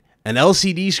again. An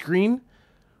LCD screen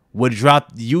would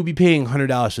drop. You would be paying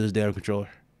 $100 for this damn controller.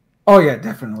 Oh yeah,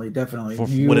 definitely. With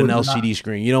an LCD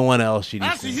screen. You don't want an LCD screen.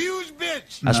 That's a huge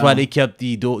bitch. That's why they kept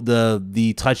the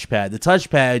touchpad. The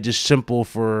touchpad just simple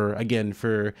for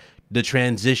the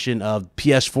transition of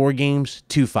PS4 games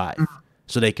to 5,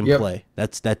 so they can play.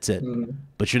 That's it.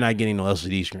 But you're not getting no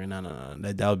LCD screen. No.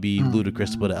 That would be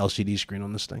ludicrous to put an LCD screen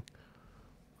on this thing.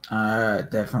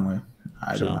 Definitely.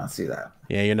 I do not see that.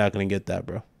 Yeah, you're not gonna get that,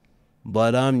 bro.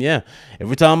 But yeah, if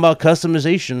we're talking about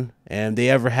customization, and they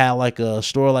ever had like a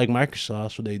store like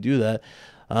Microsoft where they do that,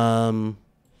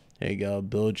 there you go,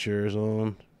 build yours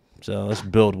on. So let's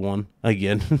build one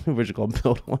again. We're just gonna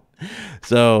build one.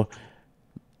 So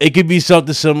it could be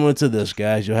something similar to this,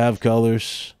 guys. You'll have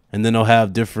colors, and then they'll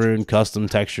have different custom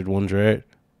textured ones, right?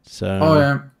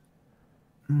 So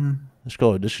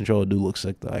this controller do looks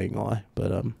like that. I ain't gonna lie,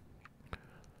 but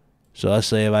so let's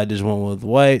say if I just went with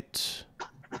white.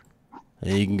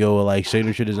 And you can go with like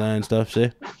signature design stuff.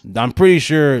 See, I'm pretty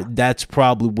sure that's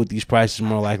probably what these prices are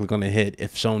more likely going to hit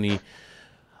if Sony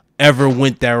ever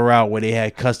went that route where they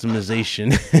had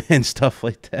customization and stuff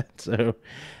like that. So,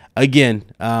 again,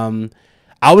 I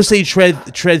would say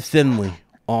tread thinly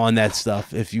on that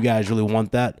stuff. If you guys really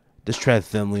want that, just tread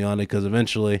thinly on it, because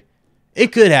eventually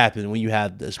it could happen when you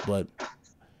have this. But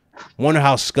wonder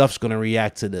how Scuff's going to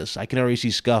react to this. I can already see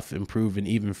Scuff improving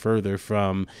even further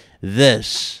from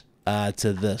this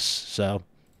to this, so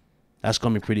that's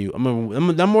gonna be pretty.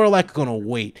 I'm more like gonna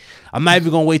wait. I'm not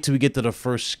even gonna wait till we get to the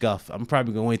first Scuff. I'm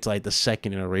probably gonna wait till like the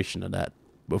second iteration of that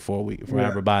before I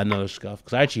ever buy another Scuff,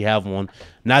 because I actually have one,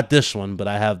 not this one, but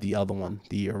I have the other one,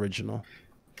 the original.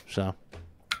 So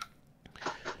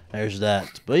there's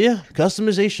that. But yeah,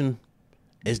 customization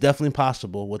is definitely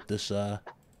possible with this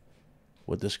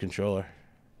controller.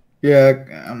 Yeah,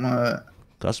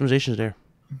 customization is there.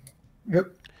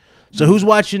 Yep. So who's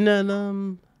watching that?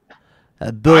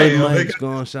 That build mic's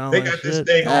gonna sound like shit. This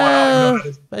thing on.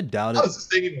 I doubt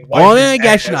it. Oh yeah, I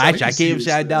got you. Actually, I can't even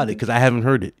say I doubt it because I haven't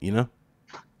heard it. You know,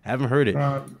 I haven't heard it.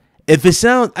 If it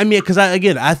sounds, I mean, because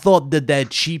I thought that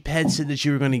cheap headset that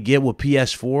you were gonna get with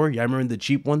PS4. Yeah, I remember the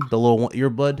cheap one, the little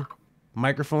earbud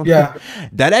microphone. Yeah,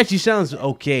 that actually sounds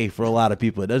okay for a lot of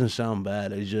people. It doesn't sound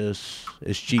bad.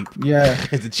 It's cheap. Yeah,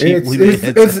 it's a cheap.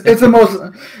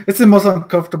 It's the most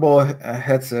uncomfortable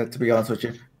headset, to be honest with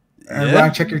you. And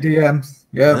Ryan, check your DMs.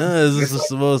 Yeah, it's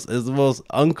the most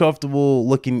uncomfortable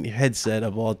looking headset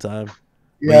of all time.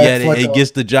 Yeah, but yet it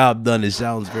gets the job done. It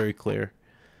sounds very clear.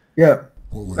 Yeah.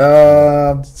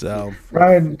 So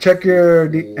Ryan, check your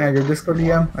Discord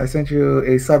DM. I sent you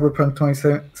a Cyberpunk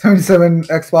 2077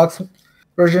 Xbox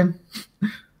version.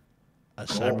 A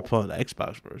Cyberpunk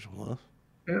Xbox version, what?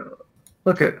 Yeah.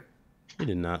 Look at. You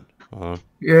did not.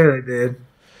 Yeah, I did.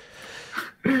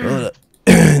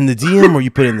 In the DM, or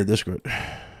you put it in the Discord?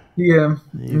 DM.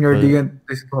 In your DM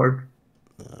Discord.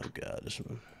 Oh god, this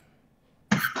one.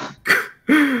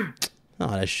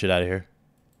 Oh, that shit out of here.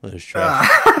 That's trash.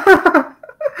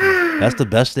 That's the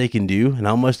best they can do. And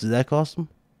how much does that cost them?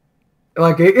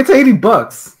 Like it's $80.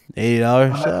 $80.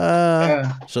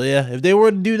 Yeah. So yeah, if they were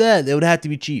to do that, they would have to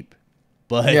be cheap.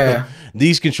 But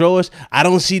these controllers, I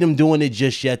don't see them doing it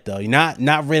just yet, though.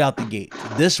 Not right out the gate.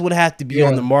 This would have to be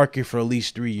on the market for at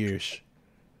least 3 years.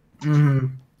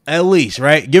 At least,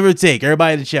 right? Give or take.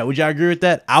 Everybody in the chat, would y'all agree with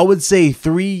that? I would say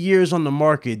 3 years on the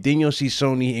market, then you'll see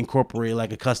Sony incorporate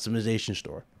like a customization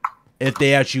store, if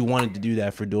they actually wanted to do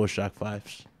that for DualShock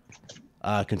 5's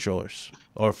controllers,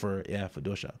 or for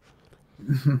DualShock.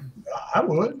 I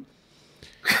would.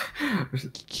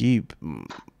 Keep.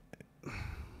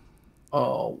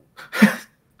 Oh,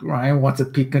 Ryan wants a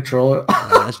pink controller.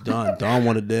 That's Don. Don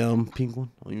wanted a damn pink one.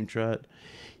 Don't even try it.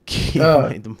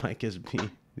 The mic is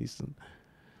pink.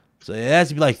 So it has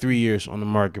to be like 3 years on the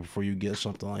market before you get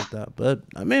something like that. But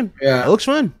I mean, it looks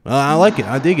fun. I like it.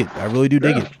 I dig it. I really do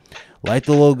dig it. Like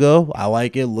the logo. I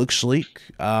like it. Looks sleek.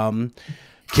 Can't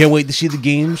wait to see the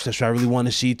games. That's what I really want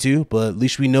to see too. But at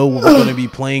least we know what we're going to be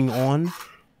playing on.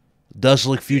 Does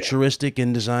look futuristic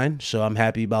in design, so I'm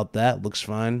happy about that. Looks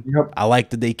fine. Yep. I like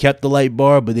that they kept the light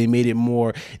bar, but they made it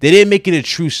more. They didn't make it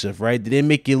intrusive, right? They didn't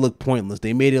make it look pointless.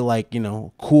 They made it like,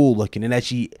 cool looking, and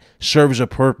actually serves a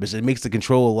purpose. It makes the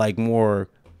controller like more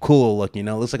cool looking.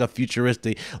 It looks like a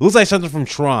futuristic. It looks like something from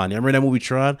Tron. You remember that movie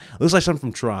Tron? It looks like something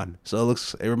from Tron. So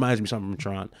it reminds me of something from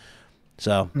Tron.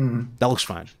 So that looks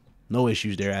fine. No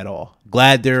issues there at all.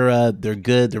 Glad they're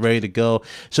good. They're ready to go.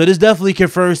 So this definitely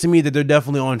confirms to me that they're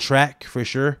definitely on track for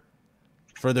sure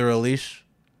for the release.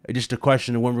 It's just a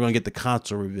question of when we're gonna get the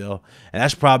console reveal, and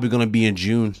that's probably gonna be in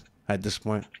June at this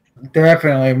point.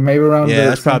 Definitely, maybe around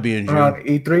that's probably in June. Around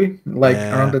E3,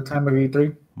 around the time of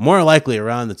E3. More likely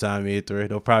around the time E3,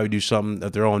 they'll probably do something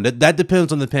of their own. That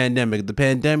depends on the pandemic. If the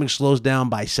pandemic slows down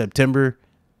by September,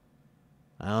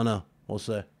 I don't know. We'll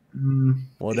see.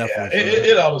 We'll definitely see.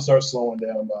 It ought to start slowing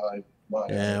down by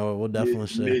we'll definitely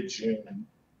see. Mid-June.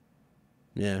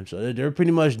 Yeah, so they're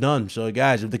pretty much done. So,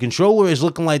 guys, if the controller is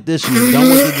looking like this and you're done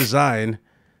with the design,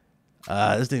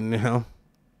 this thing, I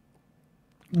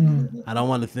don't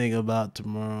want to think about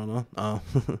tomorrow, no? Oh.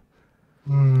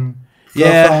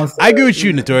 Yeah, I agree with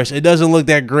you, Notorious. It doesn't look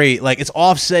that great. Like, it's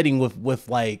offsetting with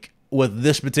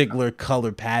this particular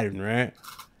color pattern, right?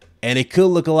 And it could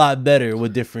look a lot better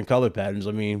with different color patterns.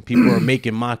 I mean, people are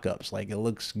making mock-ups. Like, it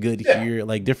looks good here,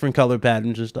 like different color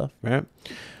patterns and stuff, right?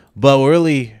 But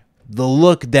really, the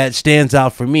look that stands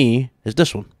out for me is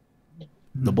this one,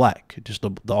 the black, just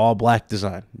the all black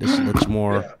design. This looks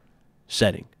more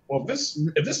setting. Well, if this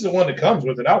is the one that comes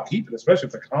with it, I'll keep it, especially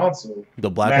if the console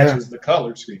matches the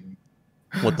color scheme.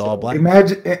 With the all black.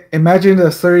 Imagine the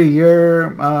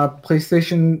 30-year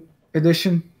PlayStation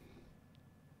edition.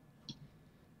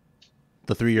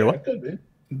 The 3-year what? Could be.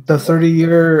 The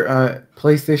 30-year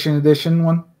PlayStation edition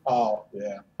one. Oh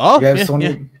yeah. Oh yeah.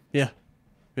 Sony. Yeah.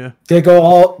 They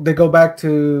go back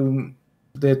to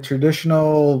the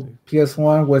traditional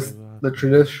PS1 with the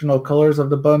traditional colors of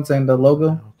the buttons and the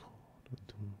logo.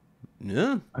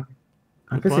 Yeah.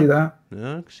 I can see that.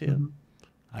 Yeah, I can see it.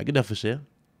 I could definitely see it.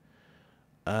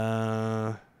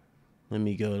 Let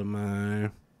me go to my,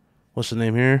 what's the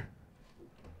name here?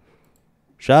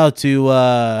 Shout out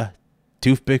to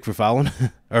Toothpick for following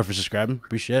or for subscribing.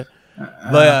 Appreciate it.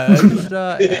 But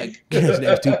his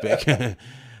name's Toothpick.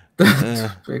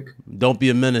 Don't be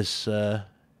a menace.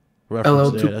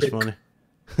 Reference there. That's funny.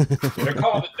 They're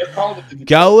calling it.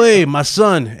 Galway, my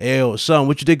son. Hey, son,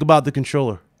 what you think about the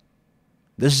controller?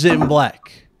 This is it in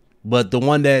black, but the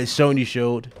one that Sony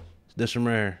showed, this one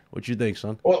right here. What you think,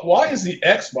 son? Well, why is the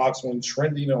Xbox one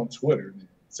trending on Twitter? It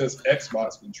says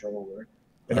Xbox controller,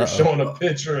 and they're showing a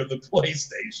picture of the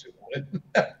PlayStation one.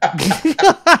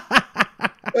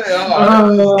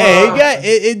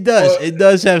 It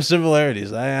does have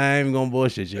similarities. I ain't gonna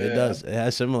bullshit you. It does. It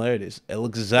has similarities. It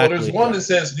looks exactly. Well, there's one that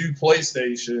says new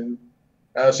PlayStation.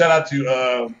 Shout out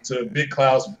to Big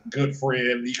Cloud's good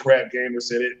friend, E-Crap Gamer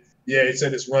said it. Yeah, he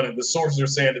said it's running. The sources are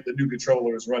saying that the new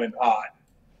controller is running hot.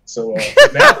 So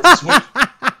now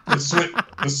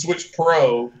the Switch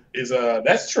Pro is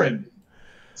that's trending.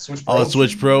 Switch Pro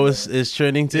Switch Pro is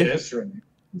trending too. Yeah, it's trending.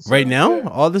 So, right now,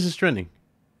 all this is trending.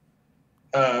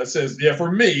 It says,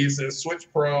 for me, it says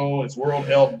Switch Pro. It's World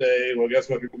Health Day. Well, guess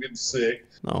what? People getting sick.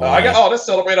 Let's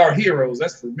celebrate our heroes.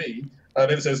 That's for me. Then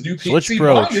it says new Switch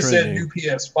Pro. It said new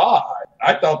PS5.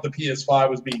 I thought the PS5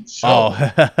 was being shown.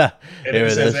 And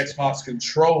it says Xbox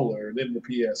controller, then the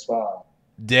PS5.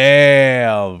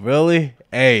 Damn, really?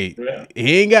 Hey,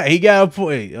 he got a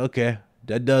point. Okay,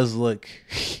 that does look.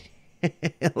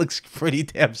 It looks pretty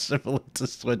damn similar to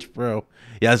Switch Pro.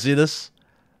 Y'all see this?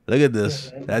 Look at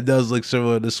this. That does look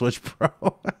similar to Switch Pro.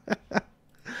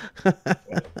 What's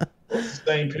the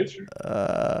same picture?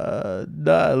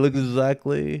 Nah, it looks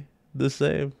exactly the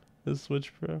same as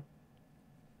Switch Pro.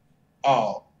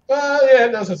 Oh, yeah,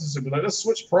 it does have some similar. The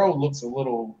Switch Pro looks a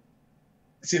little.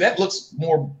 See, that looks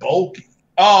more bulky.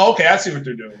 Oh, okay, I see what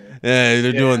they're doing. Yeah,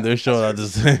 they're showing out the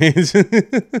things.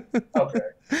 Okay.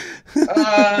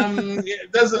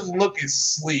 It doesn't look as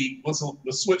sleek. The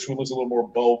Switch one looks a little more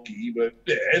bulky, but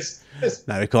yeah, it's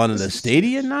now they're calling it a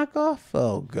Stadia knockoff.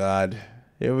 Oh God,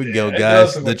 here we go,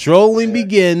 guys. The trolling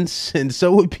begins, and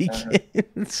so it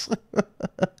begins.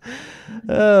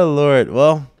 Oh Lord,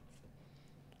 well,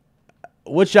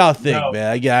 what y'all think,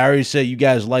 man? I already said you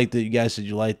guys liked it. You guys said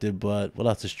you liked it, but what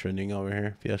else is trending over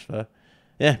here? PS5.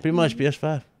 Yeah, pretty much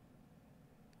PS5.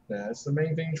 Yeah, it's the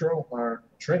main thing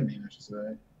trending, I should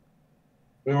say.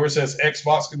 Where it says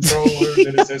Xbox controller,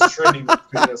 then it says trending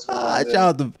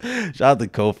PS5. Shout out to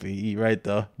Kofi, right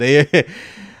though. They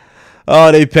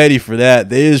petty for that.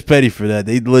 They is petty for that.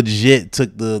 They legit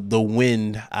took the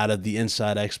wind out of the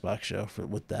Inside Xbox show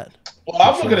with that. Well,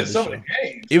 I'm looking at some of the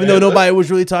games. Even though nobody was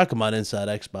really talking about Inside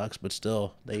Xbox, but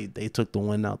still, they took the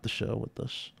wind out the show with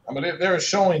this. I mean, they're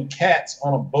showing cats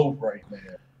on a boat right now.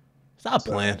 Stop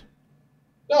playing.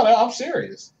 No, I'm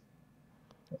serious.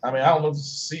 I mean, I don't know if it's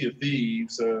Sea of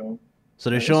Thieves, so. So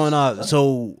they're showing off.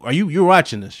 So you're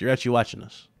watching this? You're actually watching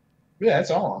this? Yeah,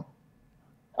 it's on.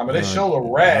 I mean, they show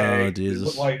a rag. Oh,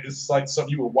 Jesus. It's like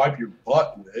something you would wipe your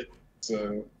butt with.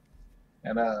 So,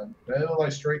 and they look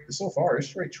like straight. So far, it's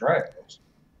straight trash.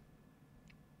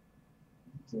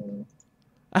 So.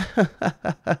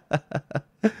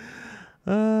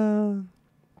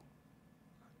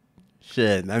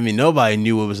 Shit. I mean, nobody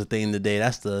knew it was a thing today.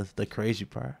 That's the crazy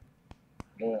part.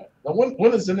 Yeah. Now,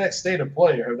 when is the next state of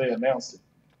play? Have they announced it?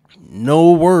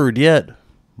 No word yet,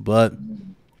 but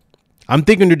I'm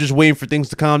thinking they're just waiting for things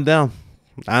to calm down.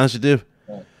 I honestly do.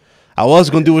 I was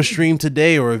going to do a stream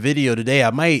today or a video today.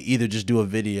 I might either just do a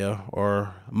video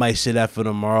or I might say that for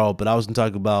tomorrow. But I was going to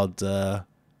talk about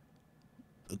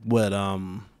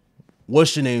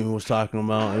what's your name was talking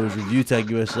about. It was Review Tech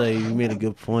USA. You made a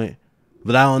good point.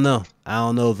 But I don't know. I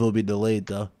don't know if it'll be delayed,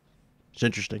 though. It's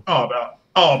interesting.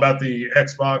 About the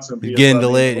Xbox and PS5 getting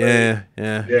delayed. Yeah.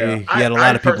 He had a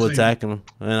lot of people attacking him,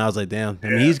 and I was like, "Damn." I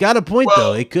mean, he's got a point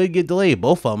though. It could get delayed.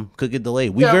 Both of them could get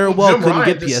delayed. We very well couldn't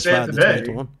get PS5 in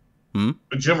 2021.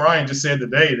 But Jim Ryan just said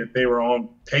today that they were on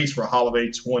pace for holiday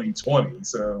 2020.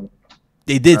 So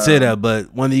they did say that,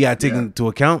 but when you got to take into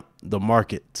account the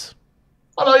market.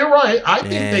 Oh no, you're right. I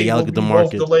think they will be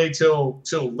both delayed till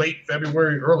late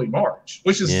February, early March,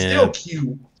 which is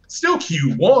still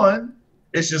Q1.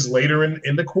 It's just later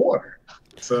in the quarter.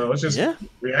 So it's just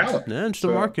reality. Yeah, it's the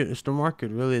market. It's the market,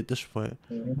 really, at this point.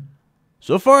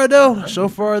 So far, though,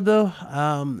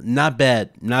 not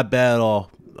bad. Not bad at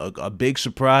all. A big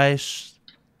surprise.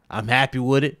 I'm happy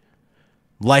with it.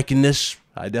 Liking this.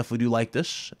 I definitely do like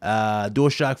this.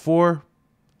 DualShock 4.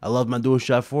 I love my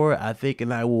DualShock 4. I think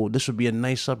this will be a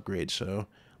nice upgrade. So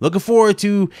looking forward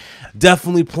to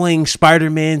definitely playing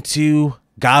Spider-Man 2,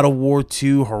 God of War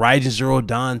 2, Horizon Zero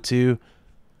Dawn 2.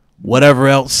 Whatever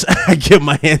else I get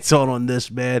my hands on this,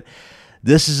 man.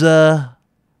 This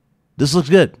looks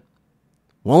good.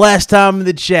 One last time in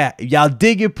the chat. If y'all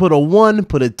dig it, put a 1,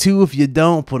 put a 2 if you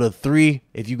don't, put a 3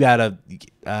 if you gotta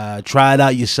try it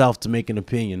out yourself to make an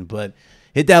opinion. But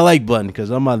hit that like button because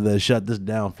I'm about to shut this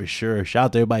down for sure. Shout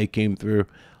out to everybody who came through.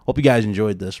 Hope you guys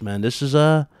enjoyed this, man. This is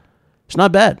it's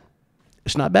not bad.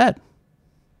 It's not bad.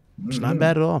 It's not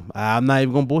bad at all. I'm not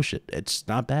even gonna bullshit. It's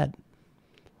not bad.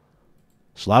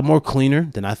 It's a lot more cleaner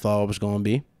than I thought it was going to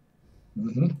be.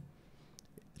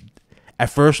 At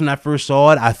first, when I first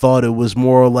saw it, I thought it was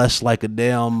more or less like a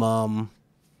damn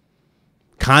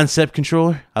concept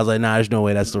controller. I was like, nah, there's no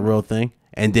way that's the real thing.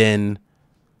 And then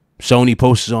Sony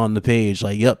posted on the page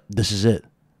like, yep, this is it.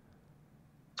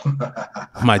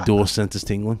 My DualSense is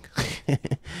tingling.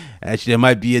 Actually, there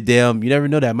might be a damn, you never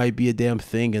know, that might be a damn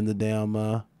thing in the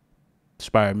damn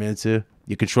Spider-Man 2.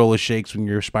 Your controller shakes when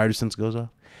your spider sense goes off.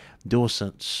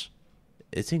 DualSense,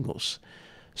 it tingles.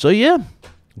 So yeah,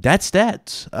 that's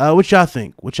that. What y'all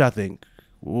think?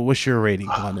 What's your rating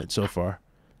on it so far?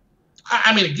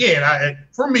 I mean, again,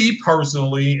 for me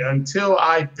personally, until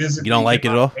I physically you don't like it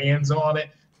at all, hands on it,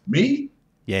 you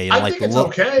don't like the look.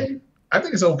 Okay. I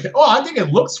think it's okay. Oh, I think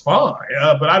it looks fine,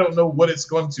 but I don't know what it's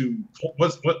going to.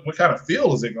 What kind of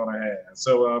feel is it going to have?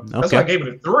 So that's why I gave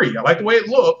it a 3. I like the way it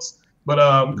looks, but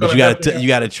you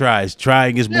got to try.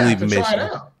 Trying is believing. Try it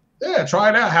out. Yeah, try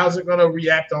it out. How's it going to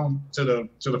react to the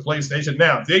PlayStation?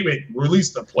 Now, if they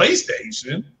release the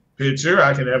PlayStation picture,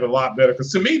 I can have a lot better.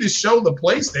 Because to me, to show the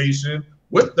PlayStation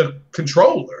with the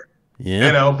controller,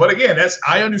 But again,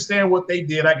 I understand what they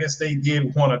did. I guess they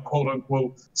did want to quote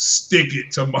unquote stick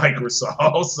it to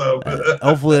Microsoft. So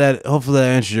hopefully that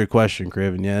answers your question,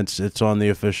 Craven. Yeah, it's on the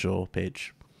official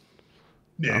page.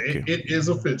 Yeah, okay. It is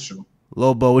official.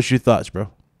 Lobo, what's your thoughts, bro?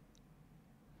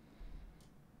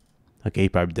 Okay, he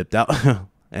probably dipped out.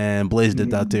 And Blaze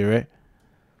dipped out too, right?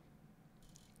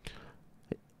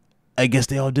 I guess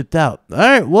they all dipped out. All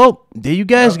right, well, there you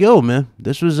guys go, man.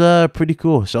 This was pretty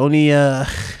cool. Sony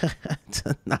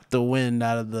knocked the wind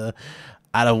out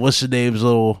of what's the name's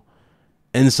little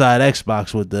inside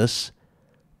Xbox with this.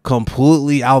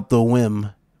 Completely out the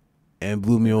whim and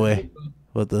blew me away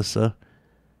with this. You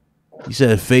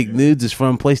said fake nudes is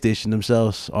from PlayStation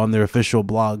themselves on their official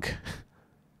blog.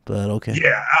 But okay.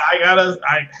 Yeah,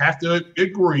 I have to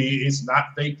agree. It's not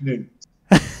fake news.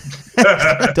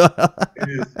 It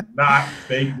is not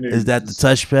fake news. Is that the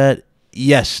touchpad?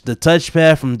 Yes, the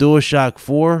touchpad from DualShock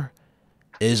 4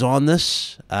 is on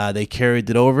this. They carried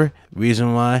it over.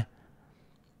 Reason why.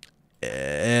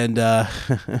 And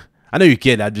I know you're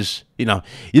kidding. I just, you know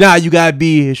how you gotta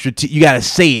be. You gotta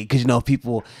say it because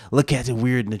people look at it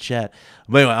weird in the chat.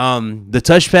 But anyway, the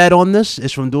touchpad on this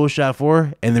is from DualShock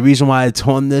 4, and the reason why it's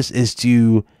on this is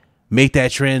to make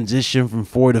that transition from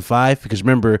 4 to 5. Because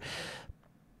remember,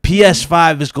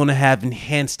 PS5 is going to have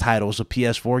enhanced titles of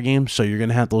PS4 games, so you're going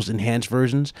to have those enhanced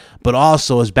versions. But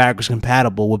also, it's backwards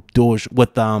compatible with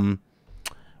PS4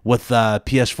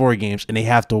 games, and they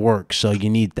have to work. So you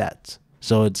need that.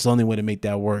 So it's the only way to make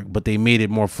that work. But they made it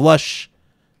more flush,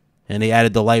 and they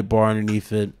added the light bar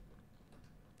underneath it.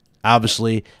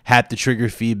 Obviously, haptic trigger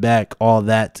feedback, all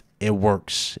that, it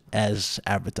works as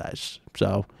advertised.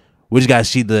 So we just got to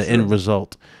see the end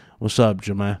result. What's up,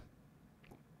 Jemai?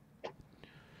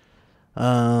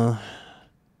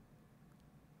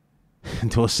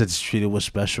 DualSense treated with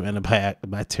special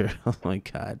antibacterial. Oh my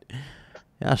god,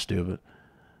 yeah, stupid.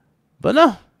 But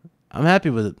no, I'm happy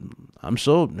with it. I'm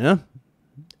sold, man.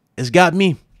 It's got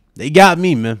me. They got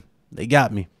me, man. They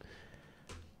got me.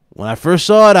 When I first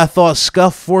saw it, I thought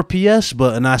scuff for PS,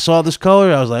 and I saw this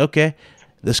color, I was like, okay,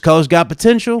 this color's got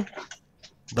potential,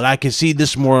 but I can see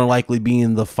this more likely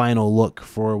being the final look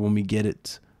for when we get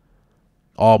it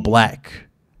all black.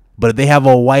 But if they have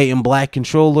a white and black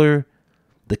controller,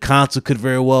 the console could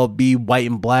very well be white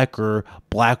and black or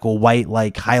white,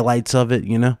 like highlights of it,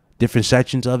 you know, different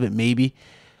sections of it, maybe.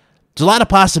 There's a lot of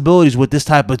possibilities with this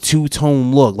type of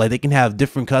two-tone look. Like they can have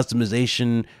different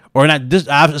customization, or not.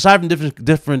 Aside from different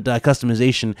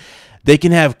customization, they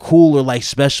can have cooler like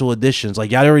special editions.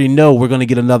 Like y'all already know, we're gonna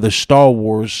get another Star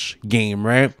Wars game,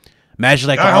 right? Imagine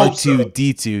like an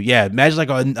R2-D2. Yeah, imagine like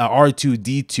an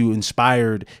R2-D2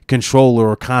 inspired controller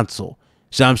or console.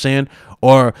 See what I'm saying?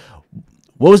 Or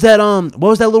what was that? What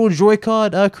was that little droid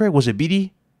called? Craig, was it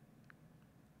BD?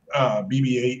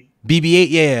 BB-8. BB-8,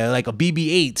 yeah, like a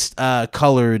BB-8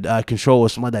 colored controller,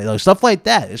 something like that. Like, stuff like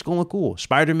that. It's going to look cool.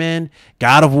 Spider-Man,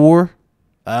 God of War.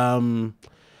 I'm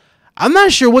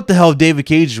not sure what the hell David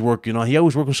Cage is working on. He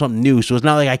always works on something new, so it's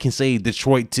not like I can say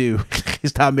Detroit 2.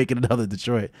 He's not making another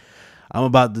Detroit. I'm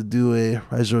about to do a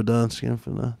Rise Zero Dawn skin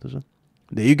for this one.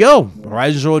 There you go.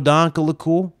 Rise Zero Dawn could look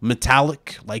cool.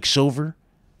 Metallic, like silver.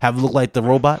 Have it look like the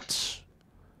robots.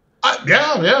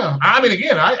 Yeah. I mean,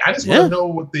 again, I just want to know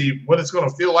what it's going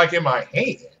to feel like in my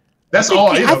hand. That's all.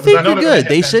 I think you're good.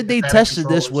 They said they tested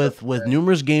this with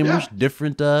numerous gamers,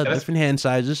 different hand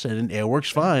sizes, and it works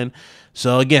fine.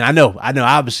 So again, I know.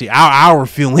 Obviously, our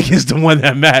feeling is the one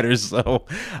that matters. So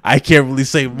I can't really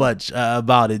say much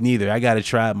about it neither. I got to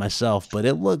try it myself, but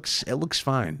it looks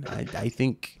fine. I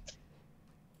think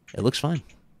it looks fine.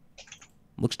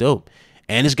 Looks dope.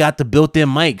 And it's got the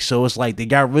built-in mic, so it's like they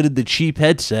got rid of the cheap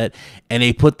headset and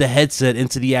they put the headset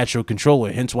into the actual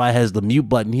controller. Hence why it has the mute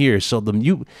button here. So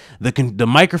the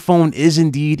microphone is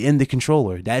indeed in the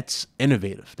controller. That's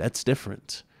innovative. That's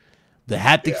different. The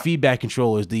haptic feedback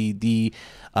controllers, the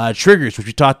triggers, which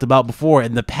we talked about before,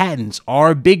 and the patents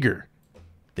are bigger.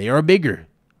 They are bigger.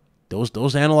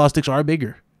 Those analog sticks are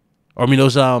bigger. Or I mean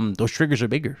those triggers are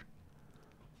bigger.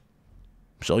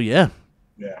 So yeah.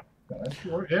 Yeah.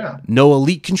 Yeah. No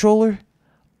Elite controller?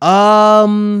 I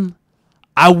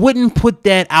wouldn't put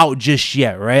that out just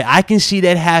yet, right? I can see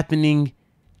that happening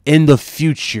in the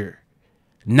future.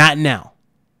 Not now.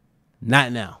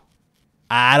 Not now.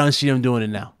 I don't see them doing it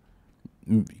now.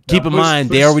 Keep in mind,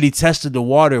 they already tested the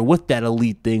water with that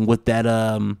Elite thing, with that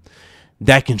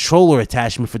controller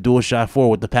attachment for DualShock 4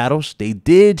 with the paddles. They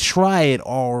did try it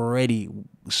already.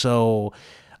 So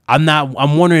I'm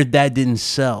wondering if that didn't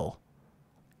sell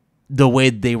the way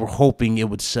they were hoping it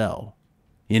would sell,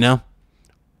 you know?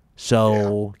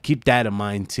 So keep that in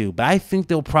mind too. But I think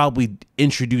they'll probably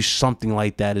introduce something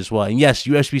like that as well. And yes,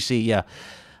 USB-C, yeah.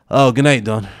 Oh, good night,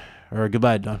 Don. Or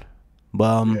goodbye, Don.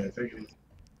 But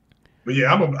but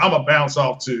yeah, I'm a bounce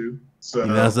off too. So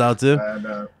you bounce out too? And,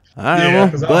 all right, well,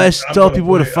 let's tell people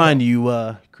where to find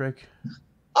you, Craig.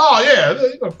 Oh yeah,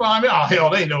 you can find me. Oh hell,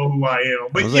 they know who I am.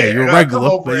 But you're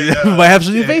regular, but you might have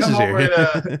some new faces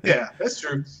here. Yeah, that's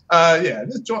true.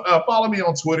 Just follow me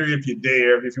on Twitter if you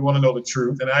dare, if you want to know the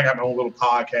truth. And I got my own little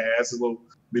podcast, a little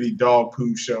bitty dog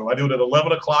poo show. I do it at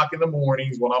 11 o'clock in the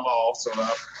mornings when I'm off. So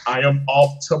I am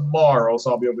off tomorrow,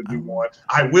 so I'll be able to do one.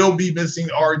 I will be missing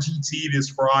RGT this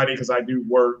Friday because I do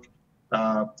work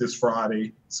this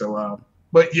Friday. So,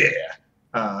 but yeah.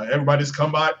 Everybody just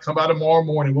come by tomorrow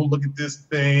morning. We'll look at this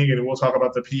thing and we'll talk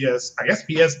about the PS. I guess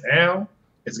PS Now.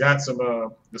 It's got some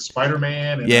the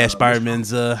Spider-Man. And,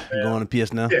 Spider-Man's going to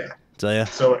PS Now. Yeah. So yeah.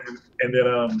 So and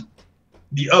then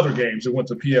the other games that went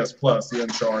to PS Plus, the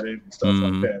Uncharted and stuff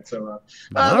like that. So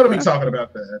I'm gonna be talking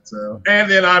about that. So and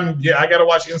then I got to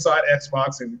watch Inside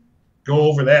Xbox and go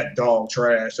over that dog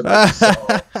trash that I just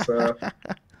saw. So.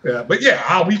 Yeah, but yeah,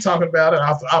 I'll be talking about it.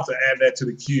 I'll have to add that to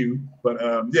the queue. But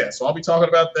so I'll be talking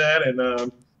about that,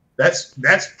 and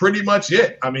that's pretty much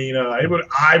it. I mean,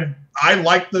 I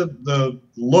like the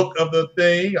look of the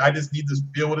thing. I just need to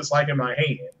feel what it's like in my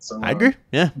hand. So I agree.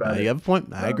 Yeah, you have a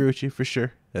point. I agree with you for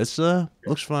sure. That's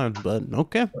looks fine, but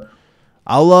okay.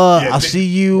 I'll see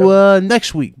you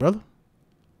next week, brother.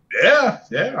 Yeah.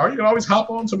 Or you can always hop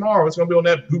on tomorrow. It's gonna be on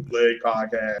that bootleg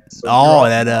podcast. So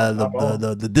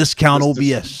the discount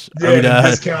OBS.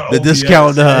 The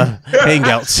discount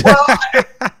hangouts. Well,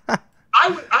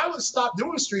 I would stop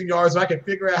doing StreamYards so I can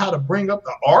figure out how to bring up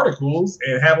the articles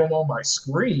and have them on my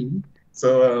screen.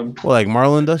 So like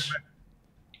Marlon does.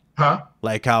 Huh?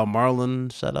 Like how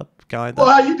Marlon set up, kind of like that.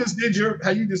 Well, how you just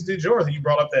did yours, and you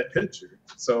brought up that picture.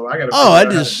 So I got to. Oh, I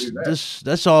just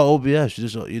that's all OBS.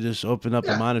 You just open up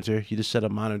a monitor. You just set a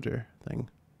monitor thing.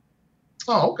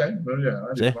 Oh, okay. Well, yeah,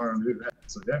 I just learned to do that.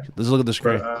 So yeah. Let's look at the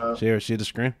screen. See the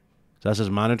screen? So that says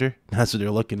monitor. That's what they're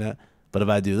looking at. But if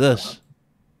I do this,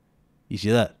 you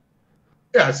see that?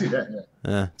 Yeah, I see that.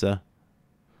 Yeah. So.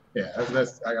 Yeah,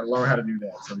 that's I gotta learn how to do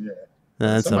that. So yeah.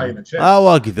 That's somebody in the chat. I'll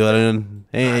walk you through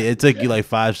it. It took you like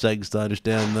 5 seconds to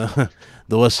understand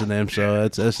the what's the name, so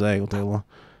that's ain't gonna take long.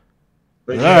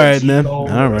 All right, man. All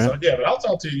right. So, yeah, but I'll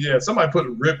talk to you. Yeah, somebody put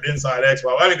RIP inside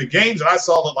Xbox. I mean, the games that I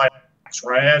saw look like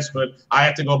trash, but I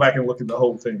have to go back and look at the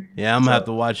whole thing. Yeah, I'm gonna have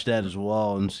to watch that as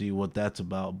well and see what that's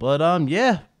about. But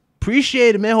yeah,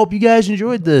 appreciate it, man. Hope you guys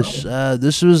enjoyed this.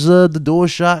 This was the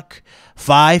DualShock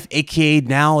 5, aka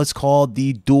now it's called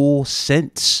the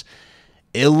DualSense.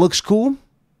 It looks cool.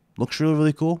 Looks really,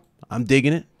 really cool. I'm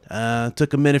digging it.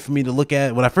 Took a minute for me to look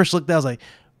at it. When I first looked at it, I was like,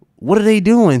 what are they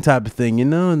doing type of thing, you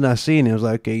know? And I seen it. I was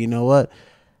like, okay, you know what?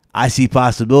 I see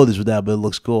possibilities with that, but it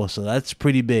looks cool. So that's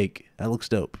pretty big. That looks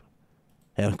dope.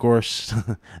 And, of course,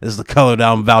 this is the color that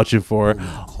I'm vouching for,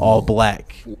 all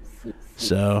black.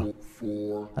 So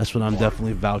that's what I'm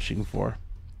definitely vouching for.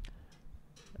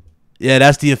 Yeah,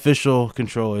 that's the official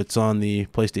controller. It's on the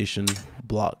PlayStation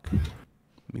blog.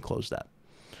 Let me close that.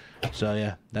 So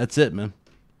yeah, that's it, man.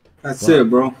 That's it,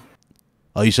 bro.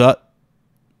 Oh, you saw it?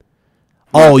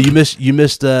 Oh, you missed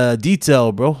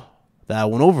detail, bro, that I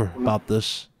went over about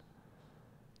this.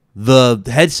 The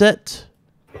headset.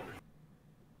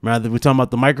 Rather, we're talking about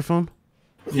the microphone.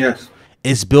 Yes.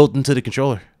 It's built into the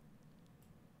controller.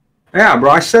 Yeah,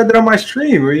 bro. I said that on my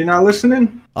stream. Were you not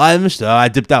listening? I missed it. I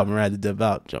dipped out. I had to dip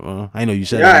out. I know you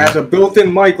said. Yeah, it has a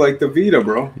built-in mic like the Vita,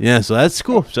 bro. Yeah, so that's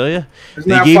cool. So yeah, Isn't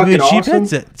they gave you a cheap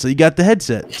headset, so you got the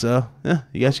headset. So yeah,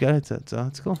 you guys got a headset. So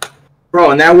that's cool,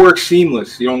 bro. And that works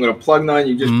seamless. You don't get a plug on.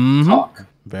 You just talk.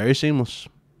 Very seamless.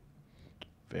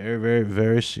 Very, very,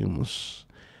 very seamless.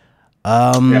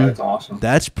 Yeah, that's awesome.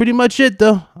 That's pretty much it,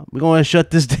 though. We're going to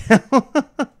shut this down.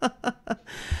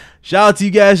 Shout out to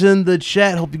you guys in the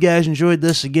chat. Hope you guys enjoyed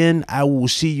this. Again, I will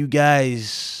see you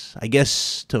guys, I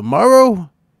guess, tomorrow.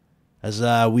 As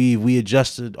we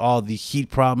adjusted all the heat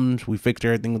problems. We fixed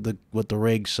everything with the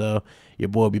rig. So your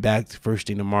boy will be back first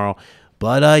thing tomorrow.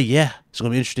 But yeah, it's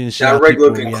going to be interesting to see that rig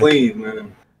looking clean,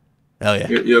 man. Hell yeah.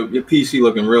 Your PC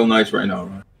looking real nice right now,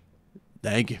 man.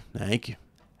 Thank you. Thank you.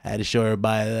 I had to show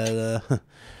everybody that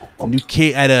new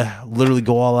cable. I had to literally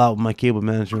go all out with my cable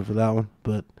management for that one.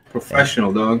 But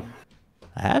professional, dog.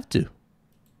 I have to.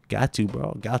 Got to,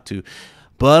 bro. Got to.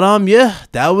 But yeah,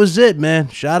 that was it, man.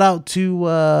 Shout out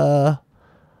to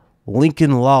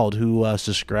Lincoln Loud who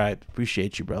subscribed.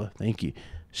 Appreciate you, brother. Thank you.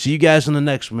 See you guys on the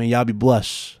next one, man. Y'all be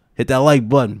blessed. Hit that like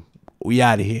button. We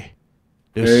out of here.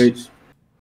 Peace.